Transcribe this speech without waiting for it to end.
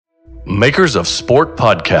Makers of Sport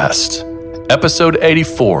Podcast, Episode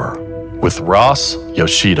 84, with Ross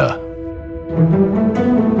Yoshida.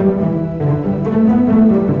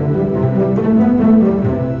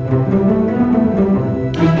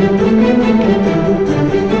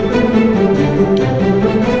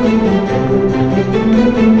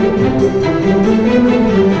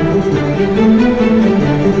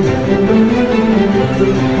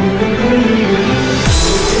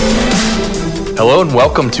 Hello and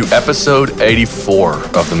welcome to episode 84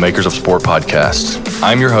 of the Makers of Sport podcast.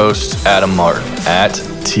 I'm your host, Adam Martin, at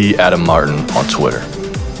 @TAdamMartin on Twitter.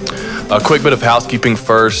 A quick bit of housekeeping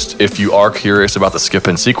first. If you are curious about the skip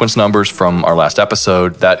and sequence numbers from our last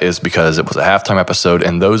episode, that is because it was a halftime episode,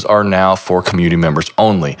 and those are now for community members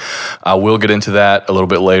only. I will get into that a little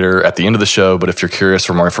bit later at the end of the show, but if you're curious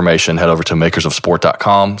for more information, head over to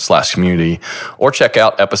makersofsport.com/community or check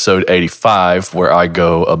out episode 85, where I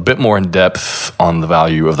go a bit more in depth on the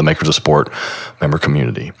value of the Makers of Sport member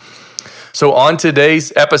community. So on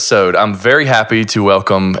today's episode, I'm very happy to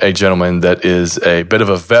welcome a gentleman that is a bit of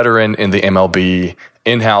a veteran in the MLB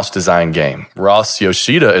in-house design game. Ross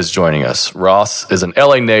Yoshida is joining us. Ross is an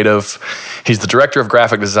LA native. He's the director of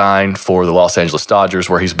graphic design for the Los Angeles Dodgers,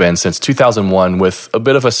 where he's been since 2001 with a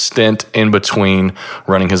bit of a stint in between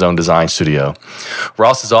running his own design studio.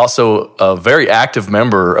 Ross is also a very active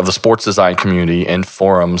member of the sports design community in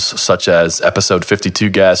forums such as episode 52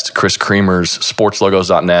 guest Chris Creamer's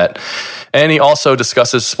sportslogos.net, and he also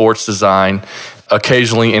discusses sports design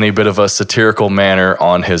occasionally in a bit of a satirical manner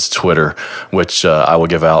on his Twitter, which I will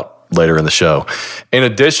give out later in the show. In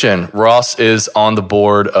addition, Ross is on the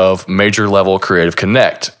board of Major Level Creative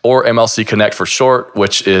Connect, or MLC Connect for short,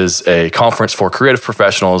 which is a conference for creative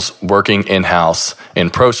professionals working in-house in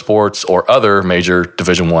pro sports or other major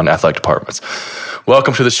Division I athletic departments.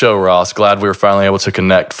 Welcome to the show, Ross. Glad we were finally able to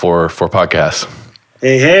connect for podcasts.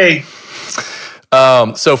 Hey.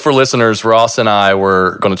 So for listeners, Ross and I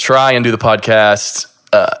were going to try and do the podcast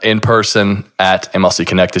in person at MLC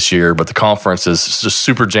Connect this year, but the conference is just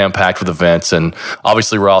super jam-packed with events, and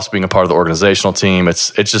obviously Ross being a part of the organizational team,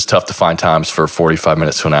 it's just tough to find times for 45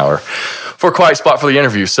 minutes to an hour for a quiet spot for the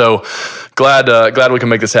interview. So glad we can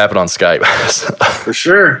make this happen on Skype. For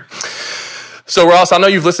sure. So, Ross, I know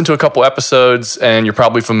you've listened to a couple episodes and you're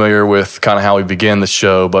probably familiar with kind of how we begin the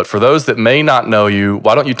show, but for those that may not know you,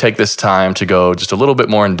 why don't you take this time to go just a little bit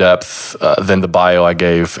more in depth than the bio I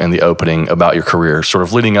gave in the opening about your career, sort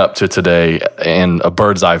of leading up to today in a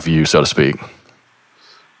bird's eye view, so to speak?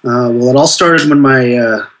 Well, it all started when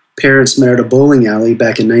my parents met at a bowling alley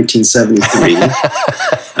back in 1973.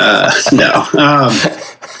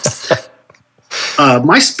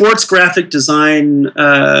 My sports graphic design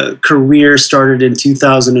career started in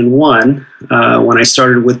 2001 when I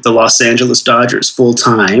started with the Los Angeles Dodgers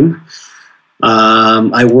full-time.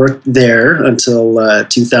 I worked there until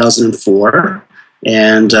 2004,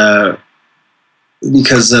 and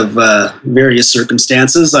because of various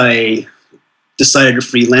circumstances, I decided to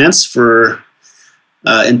freelance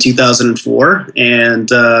in 2004, and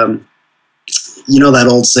you know that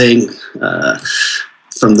old saying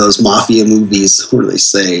from those mafia movies where they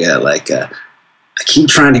say, I keep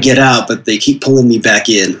trying to get out, but they keep pulling me back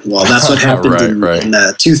in. Well, that's what happened in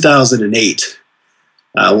 2008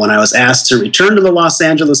 when I was asked to return to the Los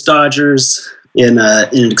Angeles Dodgers in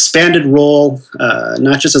an expanded role,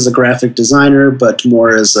 not just as a graphic designer, but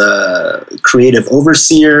more as a creative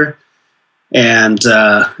overseer. And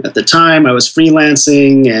at the time, I was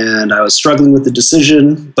freelancing, and I was struggling with the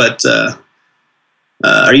decision. But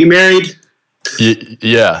are you married?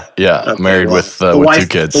 Yeah. Okay, married with 2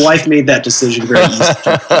 kids. The wife made that decision very easy.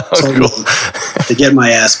 Told me to get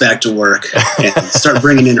my ass back to work and start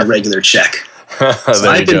bringing in a regular check. So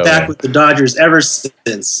I've been back with the Dodgers ever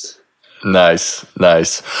since. Nice.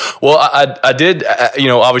 Well, I did,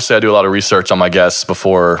 obviously I do a lot of research on my guests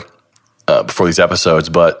before these episodes,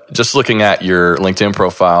 but just looking at your LinkedIn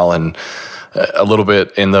profile and a little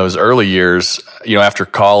bit in those early years, after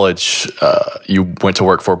college, you went to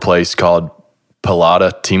work for a place called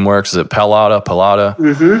Palada Teamworks. Is it Palada?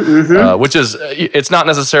 Mm-hmm. Which is, it's not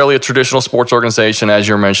necessarily a traditional sports organization, as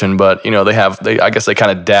you mentioned, but I guess they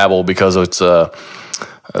kind of dabble because it's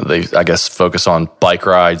they focus on bike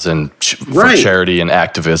rides and for charity and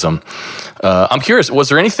activism. I'm curious, was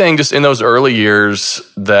there anything just in those early years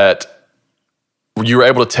that you were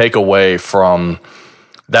able to take away from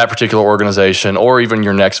that particular organization, or even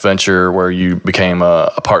your next venture where you became a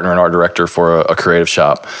partner and art director for a creative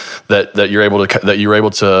shop, that you're able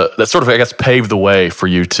to that sort of, I guess, paved the way for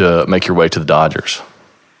you to make your way to the Dodgers?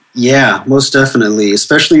 Yeah, most definitely.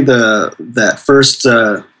 Especially that first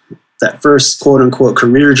quote unquote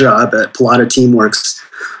career job at Palada Teamworks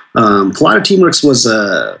Pallotta Teamworks was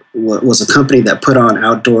a company that put on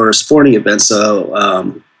outdoor sporting events.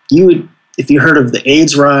 So if you heard of the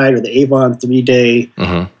AIDS Ride or the Avon 3-Day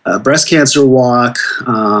breast cancer walk,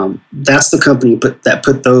 that's the company that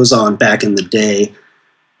put those on back in the day.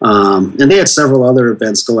 And they had several other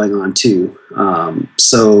events going on too.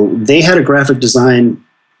 So they had a graphic design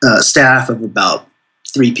staff of about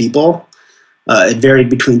 3 people. It varied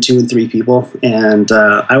between 2 and 3 people. And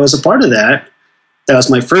I was a part of that. That was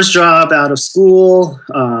my first job out of school.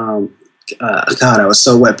 God, I was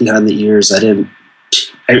so wet behind the ears.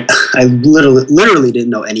 I literally didn't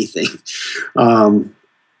know anything.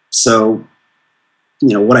 So,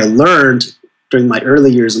 what I learned during my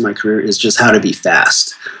early years of my career is just how to be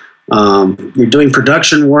fast. You're doing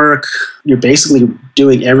production work. You're basically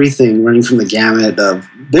doing everything, running from the gamut of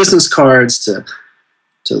business cards to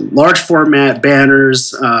large format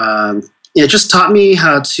banners. It just taught me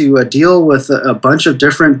how to deal with a bunch of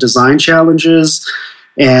different design challenges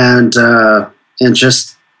and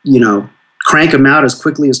just, crank them out as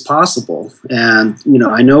quickly as possible. And,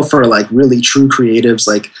 I know for like really true creatives,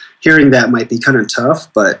 like hearing that might be kind of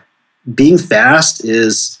tough, but being fast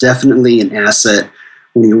is definitely an asset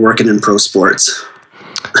when you're working in pro sports.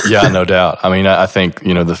 Yeah, no doubt. I mean, I think,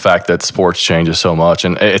 the fact that sports changes so much,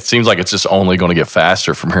 and it seems like it's just only going to get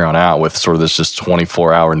faster from here on out with sort of this just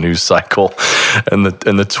 24-hour news cycle and the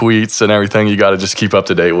tweets and everything you got to just keep up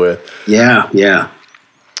to date with. Yeah.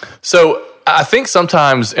 So I think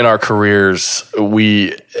sometimes in our careers,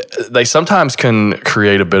 they sometimes can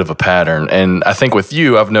create a bit of a pattern. And I think with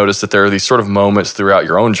you, I've noticed that there are these sort of moments throughout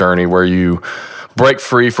your own journey where you break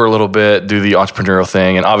free for a little bit, do the entrepreneurial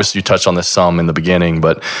thing. And obviously you touched on this some in the beginning,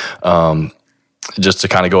 but just to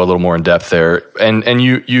kind of go a little more in depth there. And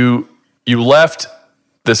you left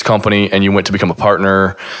this company and you went to become a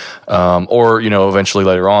partner, or eventually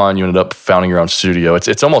later on you ended up founding your own studio.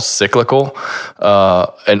 It's almost cyclical,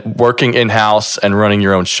 and working in-house and running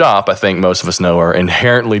your own shop, I think most of us know, are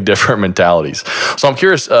inherently different mentalities. So I'm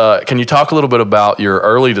curious, can you talk a little bit about your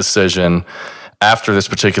early decision after this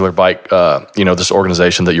particular bike, this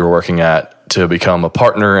organization that you were working at, to become a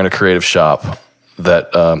partner in a creative shop that,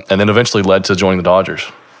 and then eventually led to joining the Dodgers?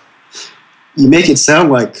 You make it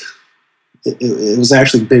sound like it was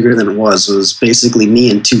actually bigger than it was. It was basically me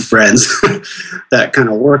and 2 friends that kind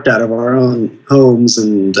of worked out of our own homes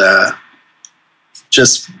and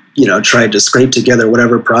just, tried to scrape together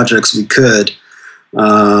whatever projects we could.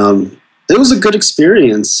 It was a good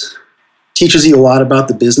experience. Teaches you a lot about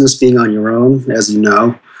the business being on your own, as you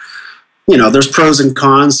know. There's pros and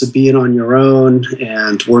cons to being on your own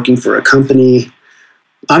and working for a company.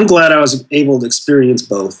 I'm glad I was able to experience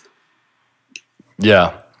both.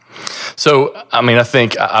 Yeah. So, I mean, I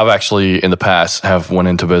think I've actually in the past have went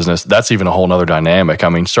into business. That's even a whole nother dynamic. I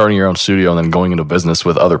mean, starting your own studio and then going into business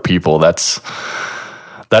with other people, that's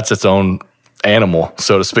its own animal,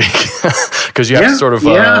 so to speak, because you have to sort of,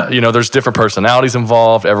 there's different personalities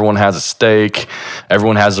involved. Everyone has a stake.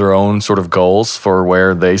 Everyone has their own sort of goals for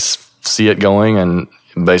where they see it going. And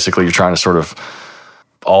basically you're trying to sort of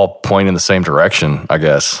all point in the same direction, I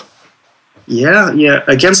guess. Yeah.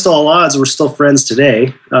 Against all odds, we're still friends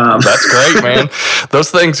today. That's great, man.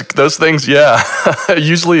 Those things. Yeah.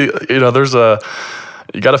 Usually, there's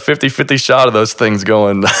you got a 50-50 shot of those things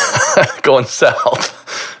going south.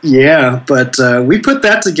 Yeah, but we put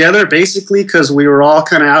that together basically because we were all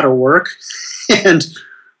kind of out of work, and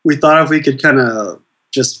we thought if we could kind of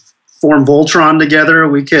just form Voltron together,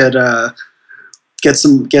 we could get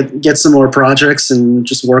some more projects and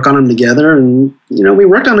just work on them together. And we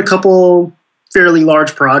worked on a couple fairly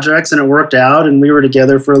large projects, and it worked out, and we were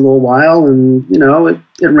together for a little while, and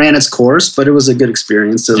it ran its course, but it was a good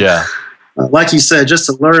experience. So, like you said, just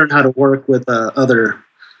to learn how to work with other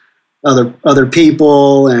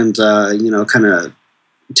people, and kind of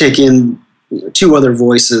take in 2 other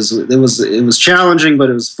voices. It was challenging, but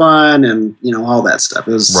it was fun, and all that stuff.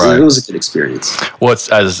 It was a good experience. Well, it's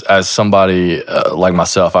as somebody like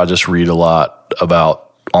myself, I just read a lot about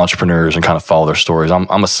entrepreneurs and kind of follow their stories.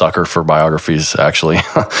 I'm a sucker for biographies, actually.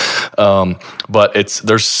 But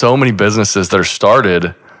there's so many businesses that are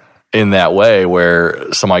started in that way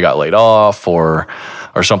where somebody got laid off or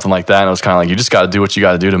something like that. And it was kind of like, you just got to do what you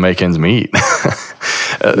got to do to make ends meet.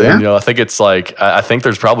 And, I think it's like, I think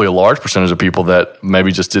there's probably a large percentage of people that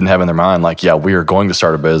maybe just didn't have in their mind, like, yeah, we are going to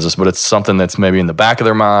start a business, but it's something that's maybe in the back of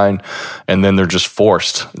their mind, and then they're just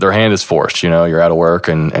forced. Their hand is forced, you're out of work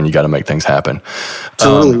and you got to make things happen.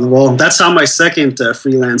 Totally. Well, that's how my second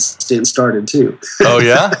freelance stint started too. Oh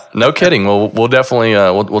yeah? No kidding. Well, we'll definitely,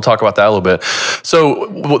 we'll talk about that a little bit.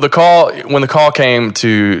 So when the call came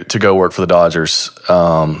to go work for the Dodgers,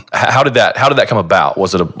 how did that come about?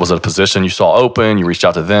 Was it a position you saw open? You reached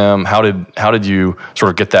out to them? How did you sort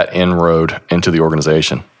of get that inroad into the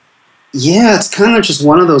organization? Yeah, it's kind of just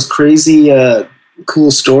one of those crazy,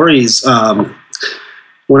 cool stories.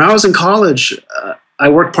 When I was in college, I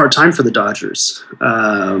worked part-time for the Dodgers,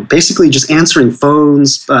 basically just answering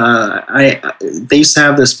phones. They used to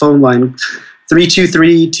have this phone line,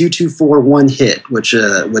 323-224-1-HIT, which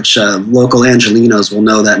local Angelinos will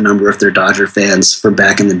know that number if they're Dodger fans for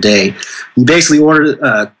back in the day. You basically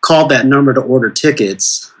called that number to order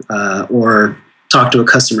tickets or talk to a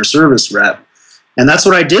customer service rep. And that's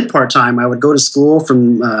what I did part-time. I would go to school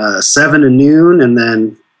from 7 to noon, and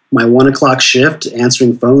then my 1 o'clock shift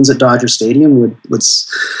answering phones at Dodger Stadium would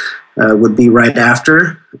be right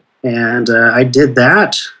after. And I did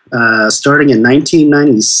that starting in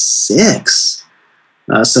 1996.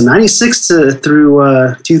 So 96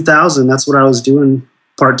 through 2000, that's what I was doing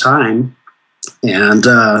part-time. And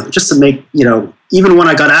just to make, even when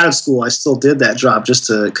I got out of school, I still did that job just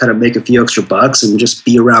to kind of make a few extra bucks and just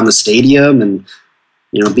be around the stadium and,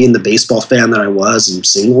 being the baseball fan that I was and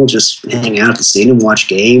single, just hang out at the stadium, watch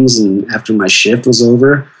games, and after my shift was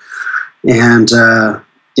over. And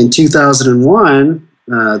in 2001,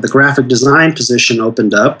 the graphic design position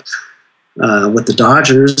opened up with the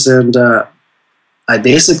Dodgers, and I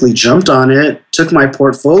basically jumped on it, took my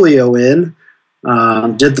portfolio in,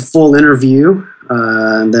 did the full interview,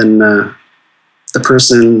 and then the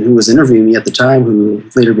person who was interviewing me at the time, who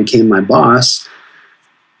later became my boss,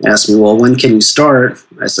 asked me, well, when can you start?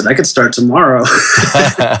 I said, I could start tomorrow.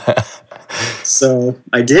 So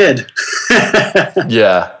I did.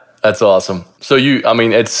 Yeah, that's awesome. So I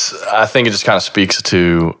think it just kind of speaks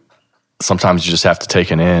to sometimes you just have to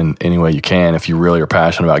take it in any way you can if you really are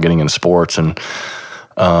passionate about getting into sports, and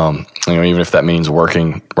even if that means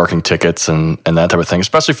working tickets and that type of thing,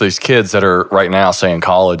 especially for these kids that are right now, say, in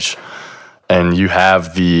college, and you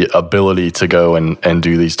have the ability to go and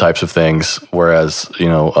do these types of things. Whereas,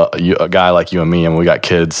 a guy like you and me, and we got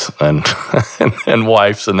kids and and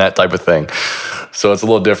wives and that type of thing. So it's a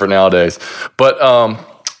little different nowadays. But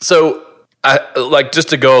so I like just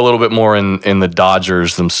to go a little bit more in the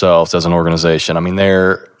Dodgers themselves as an organization. I mean,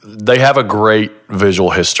 they have a great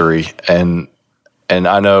visual history, and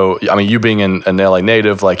I know, you being an LA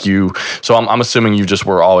native like you, so I'm assuming you just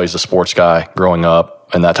were always a sports guy growing up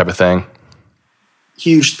and that type of thing.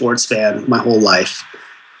 Huge sports fan my whole life.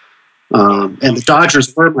 And the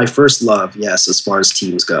Dodgers were my first love, yes, as far as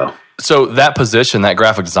teams go. So that position, that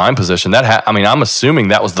graphic design position, I'm assuming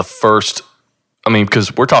that was the first,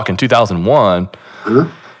 because we're talking 2001,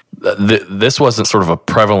 this wasn't sort of a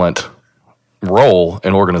prevalent role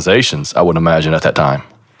in organizations, I would imagine, at that time.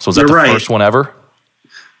 So was that the first one ever?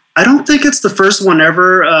 I don't think it's the first one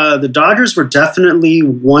ever. The Dodgers were definitely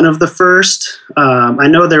one of the first. I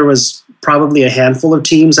know there was probably a handful of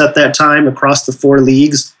teams at that time across the 4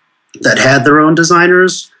 leagues that had their own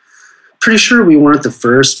designers. Pretty sure we weren't the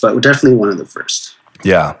first, but we're definitely one of the first.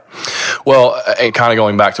 Yeah. Well, and kind of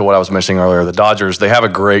going back to what I was mentioning earlier, the Dodgers, they have a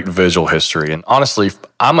great visual history. And honestly,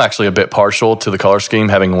 I'm actually a bit partial to the color scheme,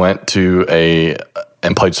 having went to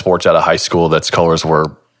and played sports at a high school that's colors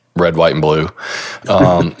were red, white, and blue.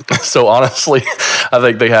 So honestly, I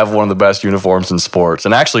think they have one of the best uniforms in sports.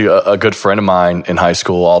 And actually, a good friend of mine in high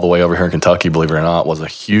school, all the way over here in Kentucky, believe it or not, was a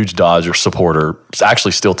huge Dodger supporter. It's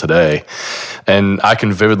actually still today. And I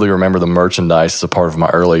can vividly remember the merchandise as a part of my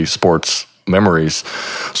early sports memories.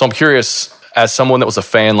 So I'm curious, as someone that was a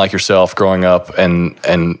fan like yourself growing up and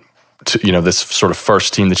this sort of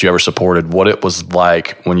first team that you ever supported, what it was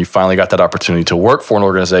like when you finally got that opportunity to work for an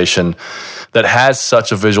organization that has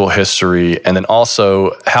such a visual history, and then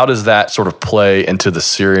also how does that sort of play into the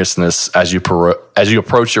seriousness as you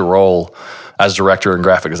approach your role as director in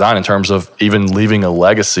graphic design in terms of even leaving a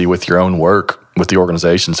legacy with your own work with the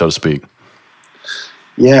organization, so to speak?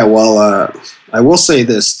 Yeah, well, I will say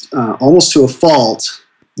this, almost to a fault,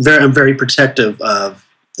 I'm very protective of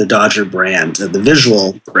the Dodger brand, the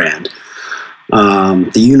visual brand,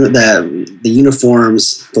 the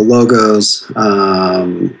uniforms, the logos.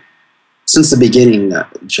 Since the beginning,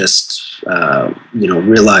 just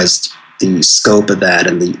realized the scope of that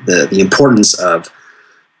and the importance of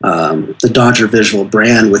the Dodger visual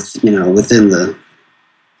brand within the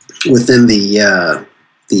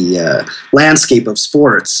landscape of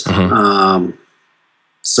sports.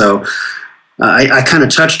 So I kind of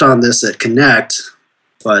touched on this at Connect,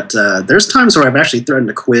 but there's times where I've actually threatened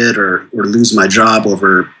to quit or lose my job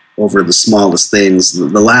over the smallest things.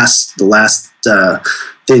 The last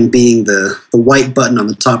thing being the white button on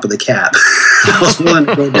the top of the cap. I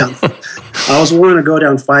was willing to go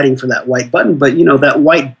down fighting for that white button, but that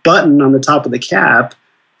white button on the top of the cap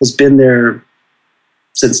has been there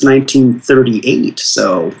since 1938.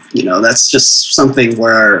 So, that's just something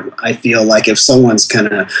where I feel like if someone's kind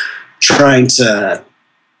of trying to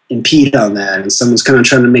impede on that and someone's kind of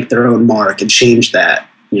trying to make their own mark and change that,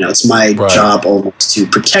 it's my job almost to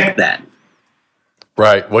protect that.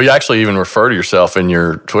 Right. Well, you actually even refer to yourself in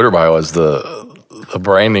your Twitter bio as the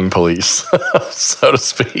branding police, so to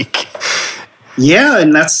speak. Yeah,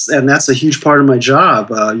 and that's a huge part of my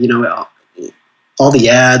job. All the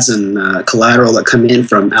ads and collateral that come in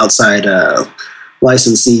from outside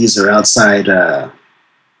licensees or outside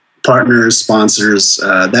partners, sponsors,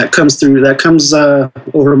 that comes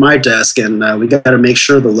over my desk, and we got to make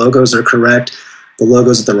sure the logos are correct. The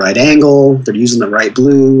logo's at the right angle. They're using the right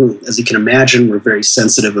blue. As you can imagine, we're very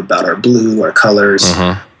sensitive about our blue, our colors.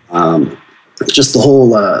 Just the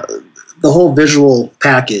whole visual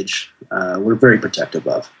package. We're very protective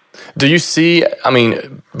of. Do you see? I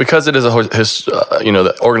mean, because it is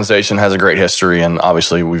the organization has a great history, and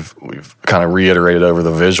obviously we've kind of reiterated over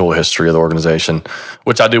the visual history of the organization,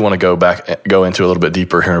 which I do want to go into a little bit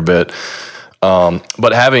deeper here in a bit.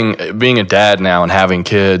 But being a dad now and having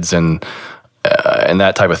kids and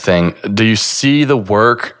that type of thing, do you see the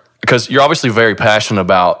work? Because you're obviously very passionate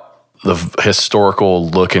about the historical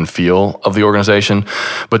look and feel of the organization,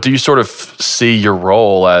 but do you sort of see your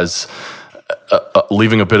role as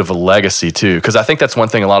leaving a bit of a legacy too? Because I think that's one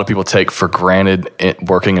thing a lot of people take for granted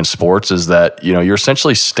working in sports is that you're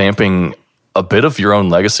essentially stamping a bit of your own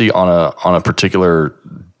legacy on a particular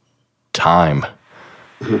time.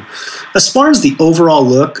 As far as the overall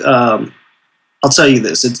look, I'll tell you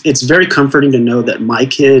this: it's very comforting to know that my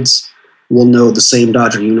kids will know the same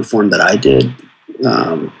Dodger uniform that I did.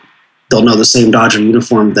 They'll know the same Dodger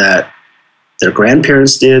uniform that their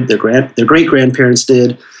grandparents did, their great-grandparents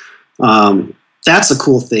did. That's a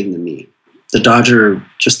cool thing to me. The Dodger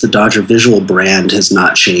visual brand has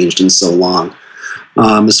not changed in so long.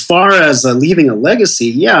 As far as leaving a legacy,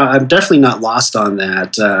 yeah, I'm definitely not lost on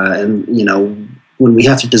that. And when we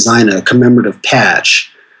have to design a commemorative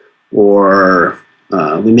patch, or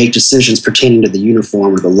we make decisions pertaining to the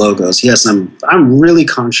uniform or the logos, yes, I'm really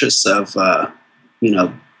conscious of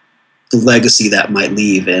the legacy that might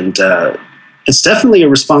leave, and it's definitely a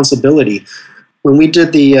responsibility. When we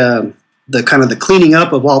did the kind of the cleaning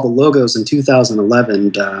up of all the logos in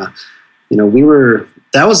 2011, that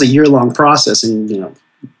was a year-long process, and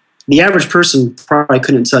the average person probably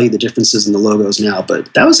couldn't tell you the differences in the logos now,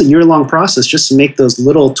 but that was a year-long process just to make those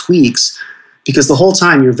little tweaks, because the whole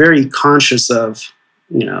time you're very conscious of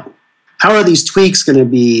how are these tweaks going to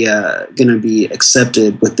be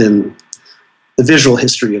accepted within the visual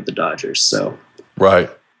history of the Dodgers. So right,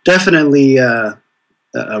 definitely a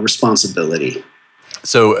responsibility.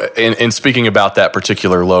 So in speaking about that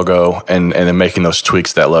particular logo and then making those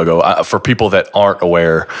tweaks to that logo, for people that aren't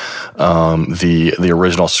aware, the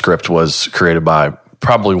original script was created by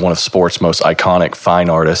probably one of sports' most iconic fine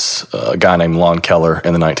artists, a guy named Lon Keller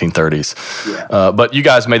in the 1930s. Yeah. But you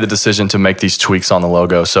guys made the decision to make these tweaks on the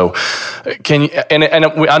logo. So can you, and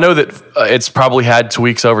I know that it's probably had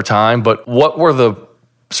tweaks over time, but what were the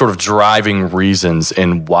sort of driving reasons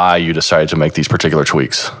in why you decided to make these particular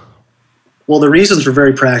tweaks? Well, the reasons were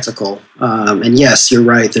very practical. And yes, you're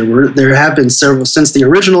right. There have been several, since the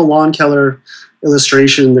original Lon Keller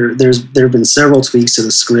illustration, there have been several tweaks to the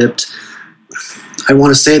script. I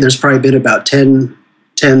want to say there's probably been about 10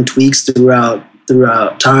 tweaks throughout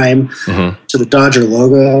time to the Dodger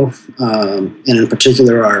logo, and in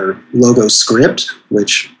particular our logo script,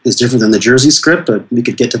 which is different than the jersey script, but we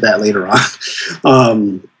could get to that later on.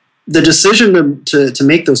 The decision to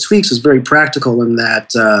make those tweaks was very practical in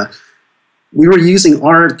that we were using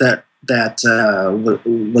art that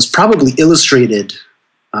was probably illustrated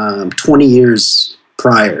 20 years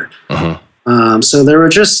prior. So there were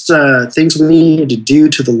just things we needed to do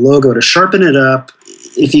to the logo to sharpen it up.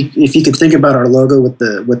 If you could think about our logo with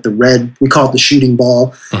the red, we call it the shooting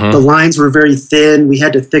ball. The lines were very thin. We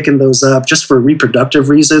had to thicken those up just for reproductive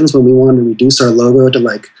reasons when we wanted to reduce our logo to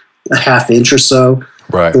like a half inch or so.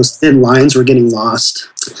 Right. Those thin lines were getting lost.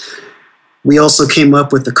 We also came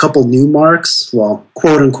up with a couple new marks. Well,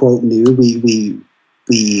 quote unquote new. We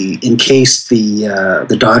we encased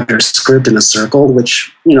the Dodger script in a circle,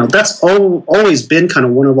 which, that's always been kind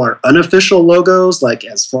of one of our unofficial logos, like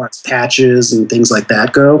as far as patches and things like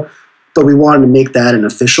that go. But we wanted to make that an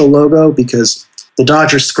official logo because the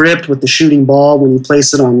Dodger script with the shooting ball, when you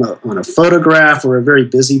place it on a photograph or a very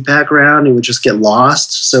busy background, it would just get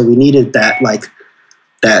lost. So we needed that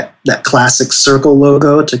that classic circle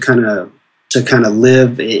logo to kind of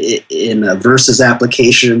live in versus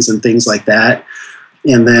applications and things like that.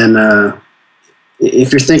 And then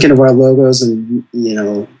if you're thinking of our logos and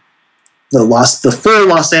the full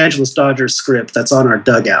Los Angeles Dodgers script that's on our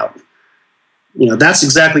dugout, that's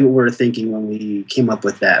exactly what we were thinking when we came up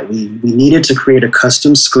with that. We needed to create a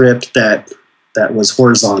custom script that was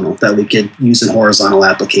horizontal, that we could use in horizontal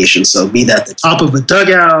applications. So be that the top of a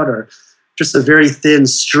dugout or just a very thin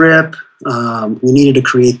strip, we needed to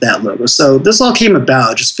create that logo. So this all came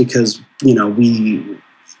about just because,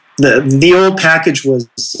 the old package was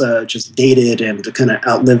just dated and kind of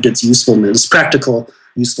outlived its usefulness, practical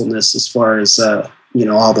usefulness as far as,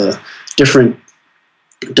 all the different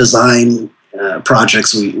design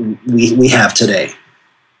projects we have today.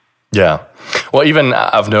 Yeah. Well, even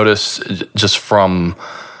I've noticed just from,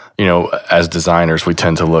 as designers, we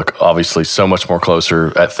tend to look obviously so much more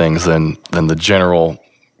closer at things than the general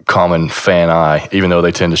common fan eye, even though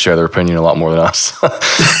they tend to share their opinion a lot more than us.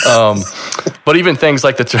 But even things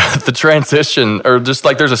like the transition, or just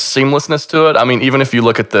like there's a seamlessness to it. I mean, even if you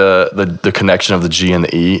look at the connection of the G and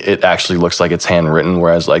the E, it actually looks like it's handwritten,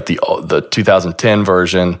 whereas like the 2010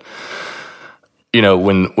 version,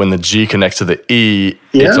 when the G connects to the E,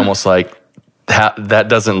 it's almost like that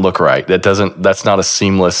doesn't look right. That's not a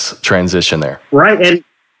seamless transition there. Right. And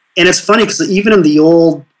it's funny because even in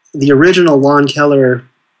the original Lon Keller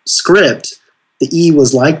script, the E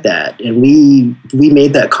was like that. And we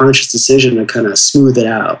made that conscious decision to kind of smooth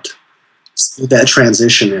that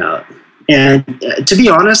transition out. And to be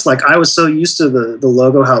honest, like I was so used to the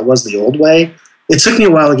logo, how it was the old way. It took me a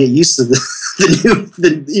while to get used to the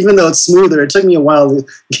new, even though it's smoother, it took me a while to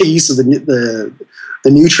get used to the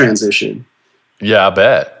new transition. Yeah, I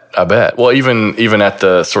bet. Well, even at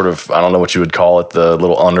the sort of, I don't know what you would call it, the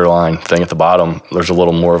little underline thing at the bottom, there's a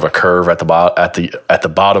little more of a curve at the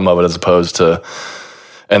bottom of it as opposed to,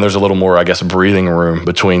 and there's a little more, I guess, breathing room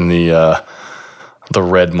between the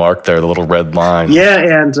red mark there, the little red line.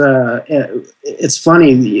 Yeah, and it's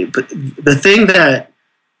funny, but the thing that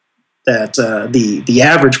the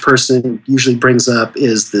average person usually brings up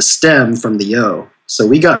is the stem from the O. So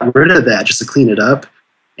we got rid of that just to clean it up.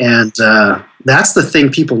 And that's the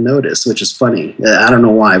thing people notice, which is funny. I don't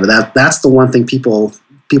know why, but that's the one thing people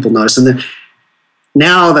notice. And then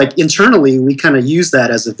now, like internally, we kind of use that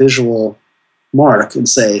as a visual mark and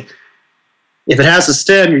say, if it has a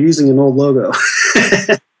stem, you're using an old logo.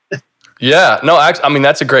 Yeah, no, I mean,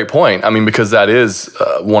 that's a great point. I mean, because that is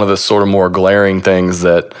one of the sort of more glaring things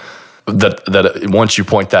that once you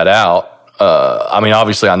point that out, I mean,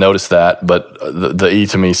 obviously I noticed that, but the E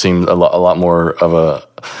to me seemed a lot more of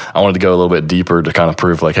I wanted to go a little bit deeper to kind of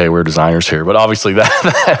prove like, hey, we're designers here. But obviously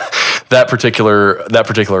that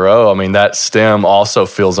particular O, I mean, that stem also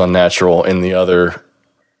feels unnatural in the other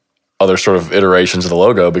sort of iterations of the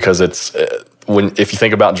logo, because it's if you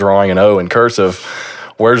think about drawing an O in cursive,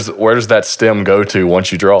 where does that stem go to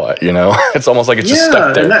once you draw it? It's almost like it's just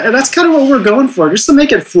stuck there. And that's kind of what we're going for, just to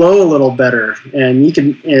make it flow a little better. And you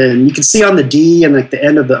can see on the D and like the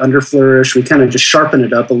end of the underflourish, we kind of just sharpened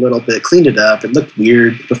it up a little bit, cleaned it up. It looked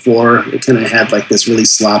weird before. It kind of had like this really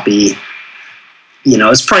sloppy.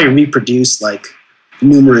 It's probably reproduced like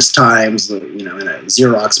numerous times, in a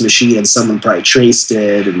Xerox machine, and someone probably traced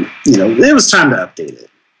it, and it was time to update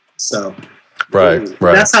it. So. Right.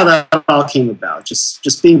 That's how that all came about.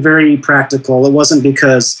 Just being very practical. It wasn't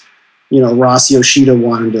because, Ross Yoshida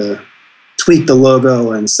wanted to tweak the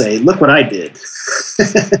logo and say, "Look what I did."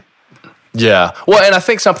 Yeah. Well, and I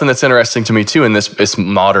think something that's interesting to me too in this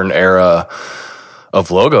modern era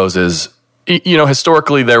of logos is,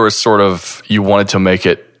 historically there was sort of, you wanted to make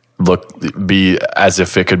it be as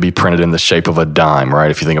if it could be printed in the shape of a dime,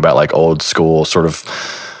 right? If you think about like old school sort of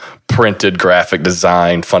printed graphic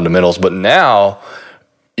design fundamentals. But now,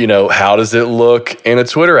 how does it look in a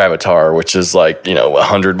Twitter avatar, which is like,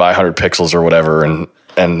 100 by 100 pixels or whatever,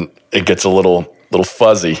 and it gets a little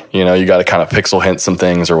fuzzy. You got to kind of pixel hint some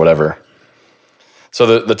things or whatever.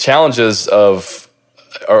 So the challenges or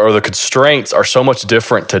the constraints are so much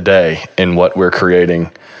different today in what we're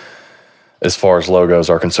creating as far as logos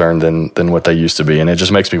are concerned than what they used to be. And it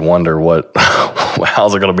just makes me wonder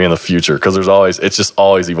how's it going to be in the future? Because it's just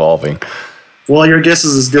always evolving. Well, your guess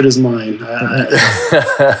is as good as mine.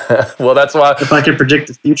 Well, that's why. If I could predict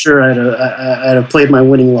the future, I'd have played my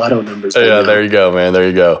winning lotto numbers. Yeah, there you go, man. There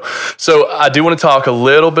you go. So I do want to talk a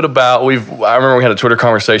little bit about. I remember we had a Twitter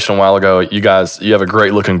conversation a while ago. You have a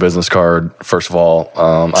great looking business card. First of all,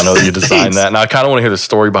 I know that you designed that, and I kind of want to hear the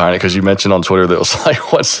story behind it because you mentioned on Twitter that it was like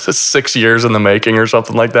 6 years in the making or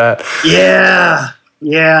something like that. Yeah.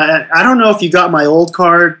 I don't know if you got my old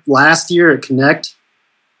card last year at Connect.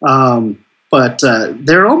 But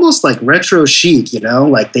they're almost like retro chic,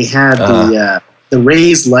 like they had the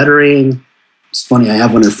raised lettering. It's funny, I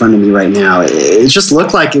have one in front of me right now. It just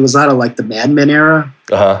looked like it was out of like the Mad Men era.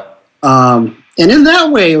 And in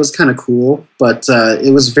that way, it was kind of cool, but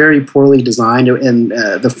it was very poorly designed. And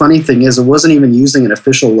the funny thing is, it wasn't even using an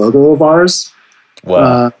official logo of ours.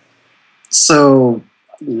 Wow. So,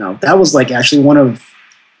 that was like actually one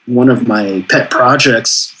of my pet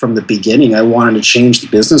projects from the beginning. I wanted to change the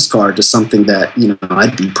business card to something that,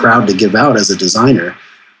 I'd be proud to give out as a designer.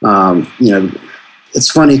 It's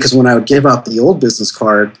funny because when I would give out the old business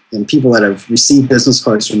card, and people that have received business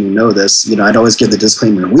cards from me know this, I'd always give the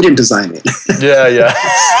disclaimer, we didn't design it. Yeah.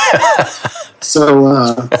 So,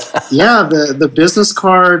 the business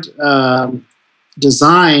card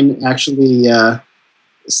design actually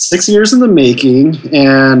 6 years in the making,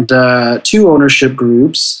 and 2 ownership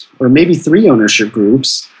groups, or maybe 3 ownership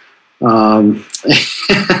groups. And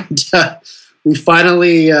we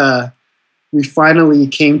finally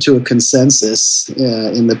came to a consensus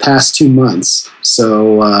in the past 2 months.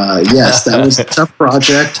 So yes, that was a tough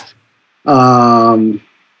project,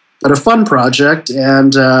 but a fun project,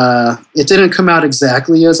 and it didn't come out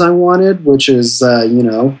exactly as I wanted, which is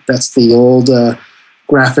that's the old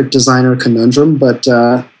graphic designer conundrum, but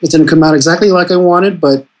it didn't come out exactly like I wanted,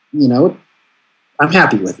 but I'm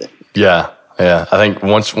happy with it. Yeah. I think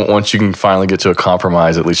once you can finally get to a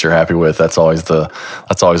compromise, at least you're happy with. That's always a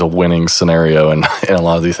winning scenario in a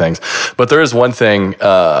lot of these things. But there is one thing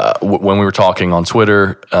when we were talking on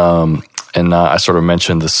Twitter, and I sort of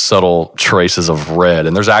mentioned the subtle traces of red,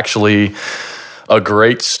 and there's actually a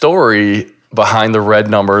great story behind the red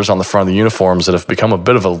numbers on the front of the uniforms that have become a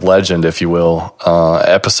bit of a legend, if you will.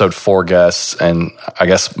 Episode 4 guest, and I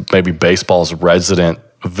guess maybe baseball's resident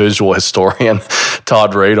visual historian,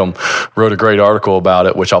 Todd Radom, wrote a great article about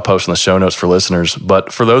it, which I'll post in the show notes for listeners.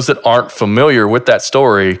 But for those that aren't familiar with that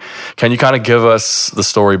story, can you kind of give us the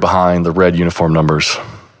story behind the red uniform numbers?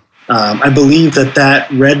 I believe that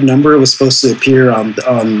red number was supposed to appear on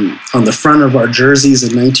the front of our jerseys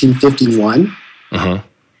in 1951. Mm-hmm.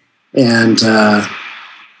 And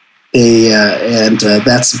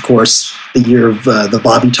that's of course the year of the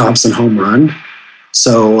Bobby Thompson home run.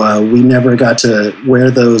 So we never got to wear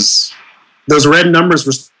those red numbers.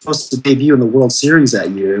 Were supposed to debut in the World Series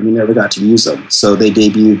that year, and we never got to use them. So they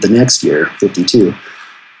debuted the next year, 52.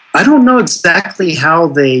 I don't know exactly how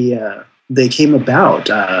they came about.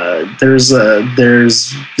 There's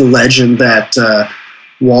the legend that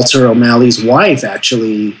Walter O'Malley's wife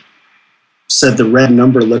actually said the red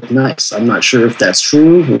number looked nice. I'm not sure if that's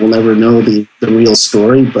true. We'll never know the real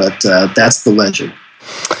story, but that's the legend.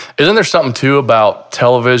 Isn't there something too about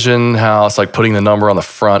television, how it's like putting the number on the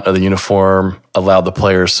front of the uniform allowed the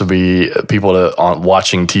players to be people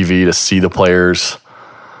watching TV to see the players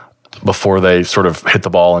before they sort of hit the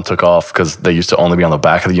ball and took off, because they used to only be on the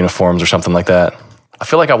back of the uniforms or something like that? I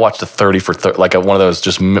feel like I watched a 30 for 30, like one of those,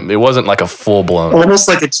 it wasn't like a full blown. Almost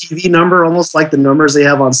like a TV number, almost like the numbers they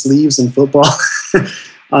have on sleeves in football.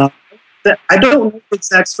 I don't know the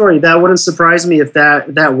exact story. That wouldn't surprise me if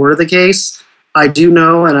that were the case. I do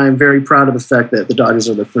know, and I'm very proud of the fact that the Dodgers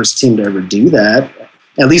are the first team to ever do that,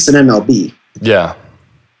 at least in MLB. Yeah.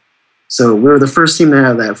 So we were the first team to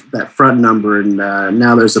have that front number, and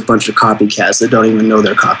now there's a bunch of copycats that don't even know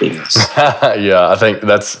they're copying us. Yeah, I think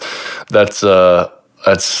that's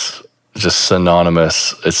just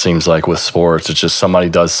synonymous, it seems like, with sports. It's just somebody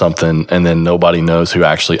does something and then nobody knows who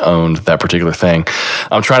actually owned that particular thing.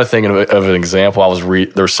 I'm trying to think of an example.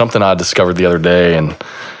 There was something I discovered the other day, and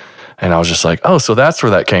I was just like, oh, so that's where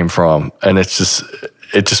that came from. And it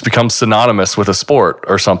just becomes synonymous with a sport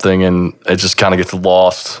or something, and it just kind of gets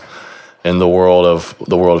lost in the world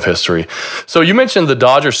of history. So you mentioned the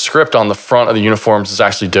Dodgers script on the front of the uniforms is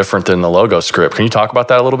actually different than the logo script. Can you talk about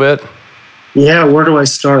that a little bit? Yeah, where do I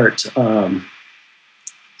start? The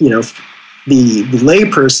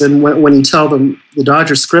layperson, when you tell them the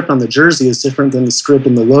Dodgers script on the jersey is different than the script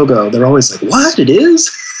in the logo, they're always like, what? It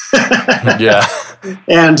is? Yeah.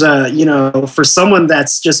 And, for someone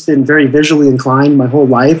that's just been very visually inclined my whole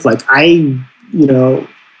life, like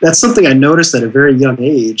that's something I noticed at a very young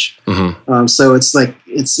age. Mm-hmm. So it's like,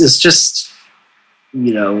 it's just,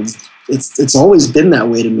 it's always been that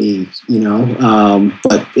way to me,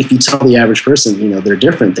 but if you tell the average person, they're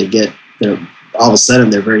different, they're all of a sudden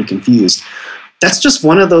they're very confused. That's just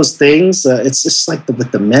one of those things. It's just like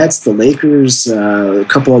with the Mets, the Lakers, a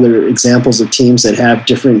couple other examples of teams that have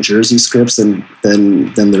different jersey scripts than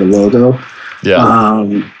their logo.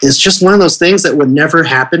 Yeah. It's just one of those things that would never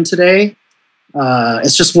happen today.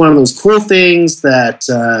 It's just one of those cool things that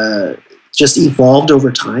just evolved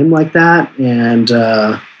over time like that. And,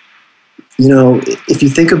 if you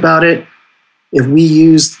think about it, if we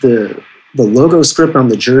use the logo script on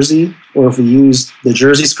the jersey, or if we use the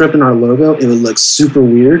jersey script in our logo, it would look super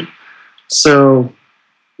weird. So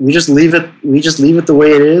we just leave it the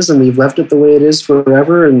way it is, and we've left it the way it is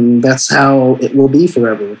forever, and that's how it will be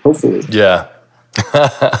forever, hopefully. Yeah.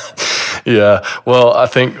 Yeah. Well, I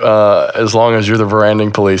think as long as you're the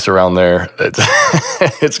branding police around there,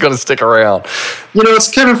 it's going to stick around.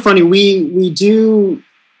 It's kind of funny.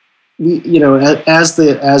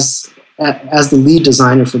 As the lead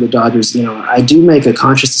designer for the Dodgers, I do make a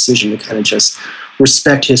conscious decision to kind of just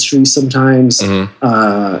respect history sometimes.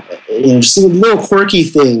 Mm-hmm. Just little quirky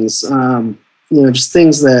things. Just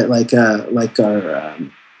things that like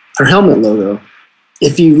our helmet logo.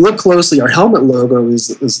 If you look closely, our helmet logo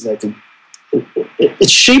is like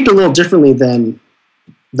it's shaped a little differently than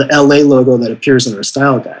the LA logo that appears in our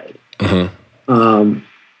style guide. Mm-hmm.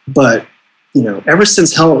 But ever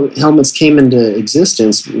since helmets came into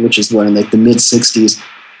existence, which is in like the mid '60s,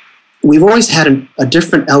 we've always had a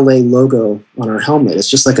different LA logo on our helmet. It's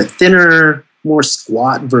just like a thinner, more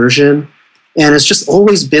squat version, and it's just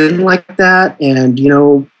always been like that. And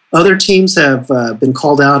other teams have been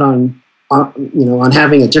called out on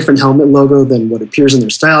having a different helmet logo than what appears in their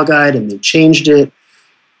style guide, and they've changed it.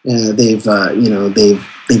 They've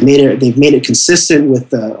made it consistent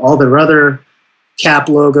with all their other cap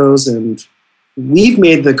logos, and we've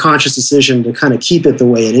made the conscious decision to kind of keep it the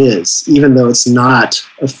way it is, even though it's not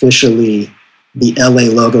officially the LA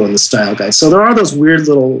logo in the style guide. So there are those weird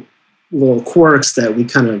little quirks that we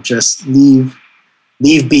kind of just leave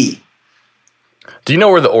be. Do you know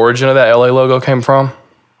where the origin of that LA logo came from?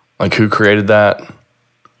 Like who created that?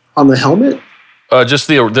 On the helmet? Just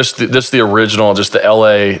the original, just the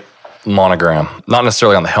LA monogram. Not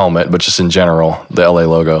necessarily on the helmet, but just in general, the LA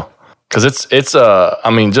logo. Because it's just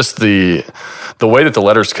the way that the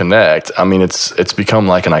letters connect. I mean, it's become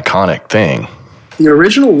like an iconic thing. The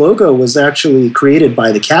original logo was actually created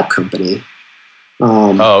by the Cap Company.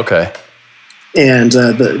 Okay. And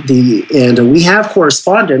we have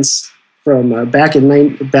correspondence from back in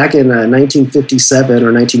 1957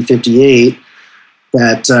 or 1958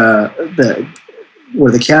 that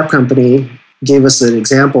where the Cap Company gave us an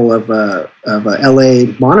example of LA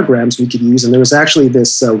monograms we could use, and there was actually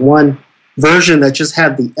this one version that just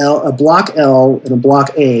had a block L and a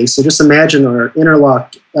block A. So just imagine our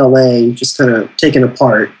interlocked LA just kind of taken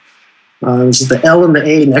apart. This is the L and the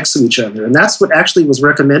A next to each other, and that's what actually was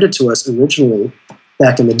recommended to us originally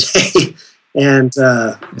back in the day. And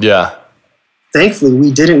thankfully,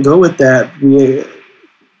 we didn't go with that.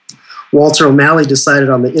 Walter O'Malley decided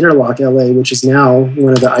on the interlock LA, which is now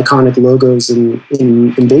one of the iconic logos in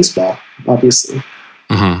baseball, obviously.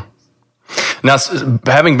 Mm-hmm. Now,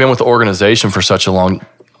 having been with the organization for such a long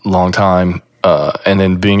time, and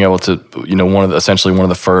then being able to, one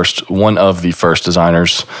of the first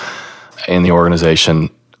designers in the organization,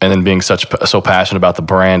 and then being so passionate about the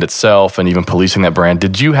brand itself and even policing that brand,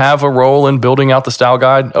 did you have a role in building out the style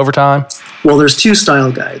guide over time? Well, there's two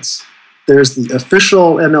style guides. There's the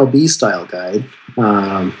official MLB style guide,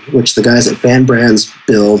 which the guys at Fan Brands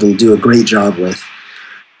build and do a great job with.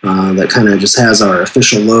 That kind of just has our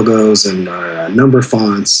official logos and our number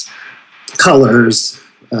fonts, colors,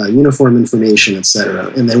 uniform information,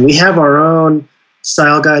 etc. And then we have our own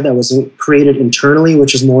style guide that was created internally,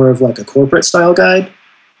 which is more of like a corporate style guide.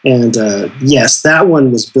 And yes, that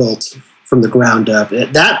one was built from the ground up.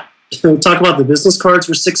 Talk about the business cards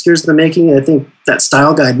were 6 years in the making. I think that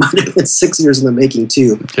style guide might have been 6 years in the making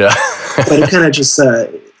too. Yeah. But it kind of just,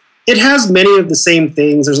 it has many of the same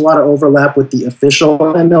things. There's a lot of overlap with the official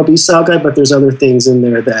MLB style guide, but there's other things in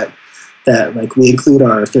there that like we include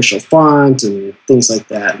our official font and things like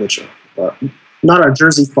that, which are not our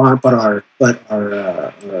jersey font, but our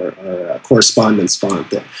correspondence font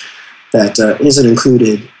that isn't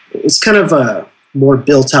included. It's kind of a more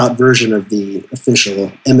built-out version of the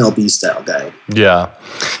official MLB style guide. Yeah.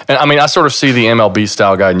 And I mean, I sort of see the MLB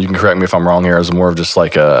style guide, and you can correct me if I'm wrong here, as more of just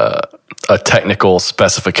like a technical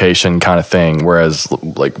specification kind of thing, whereas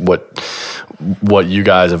like what you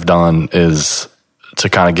guys have done is to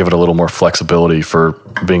kind of give it a little more flexibility for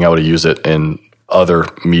being able to use it in other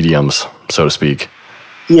mediums, so to speak.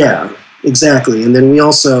 Yeah, exactly. And then we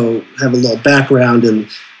also have a little background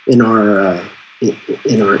in our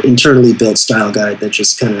internally built style guide that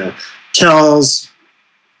just kind of tells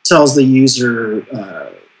the user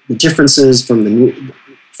the differences from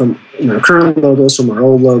our current logos from our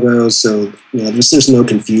old logos. So there's no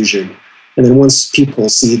confusion. And then once people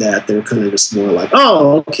see that, they're kind of just more like,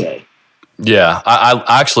 oh, okay. Yeah,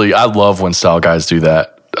 I love when style guides do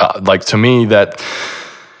that. Like, to me, that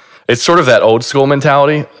it's sort of that old school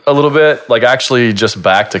mentality a little bit. Like, actually just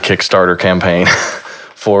backed a Kickstarter campaign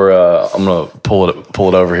for I'm gonna pull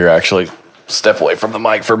it over here. Actually, step away from the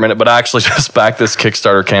mic for a minute. But I actually just backed this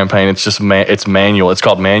Kickstarter campaign. It's just it's manual. It's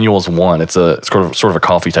called Manuals 1. It's sort of a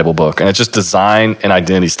coffee table book, and it's just design and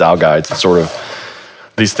identity style guides. It's sort of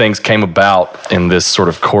these things came about in this sort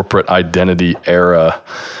of corporate identity era,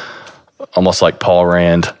 almost like Paul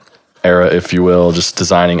Rand era, if you will, just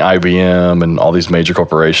designing IBM and all these major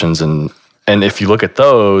corporations. And if you look at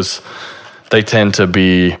those, they tend to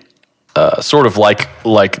be sort of like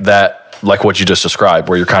that, like what you just described,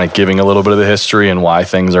 where you're kind of giving a little bit of the history and why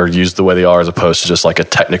things are used the way they are, as opposed to just like a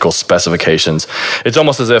technical specifications. It's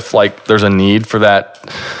almost as if like there's a need for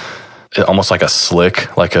that, almost like a slick,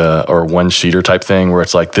 or one-sheeter type thing, where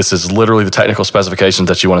it's like, this is literally the technical specifications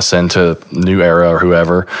that you want to send to New Era or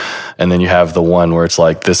whoever, and then you have the one where it's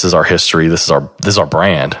like, this is our history, this is our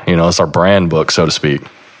brand, it's our brand book, so to speak.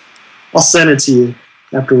 I'll send it to you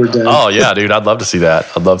after we're done. Oh yeah, dude, I'd love to see that.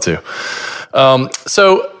 I'd love to.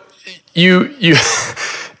 So you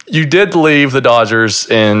you did leave the Dodgers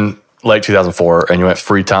in late 2004, and you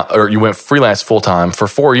went freelance full time for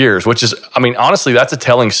 4 years, which is, I mean, honestly, that's a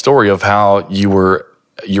telling story of how you were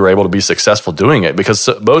able to be successful doing it, because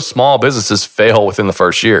most small businesses fail within the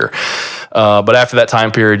first year. But after that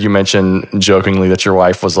time period, you mentioned jokingly that your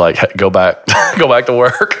wife was like, hey, go back to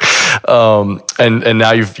work. And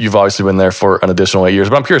now you've obviously been there for an additional 8 years.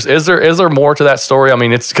 But I'm curious, is there more to that story? I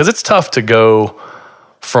mean, it's because it's tough to go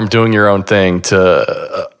from doing your own thing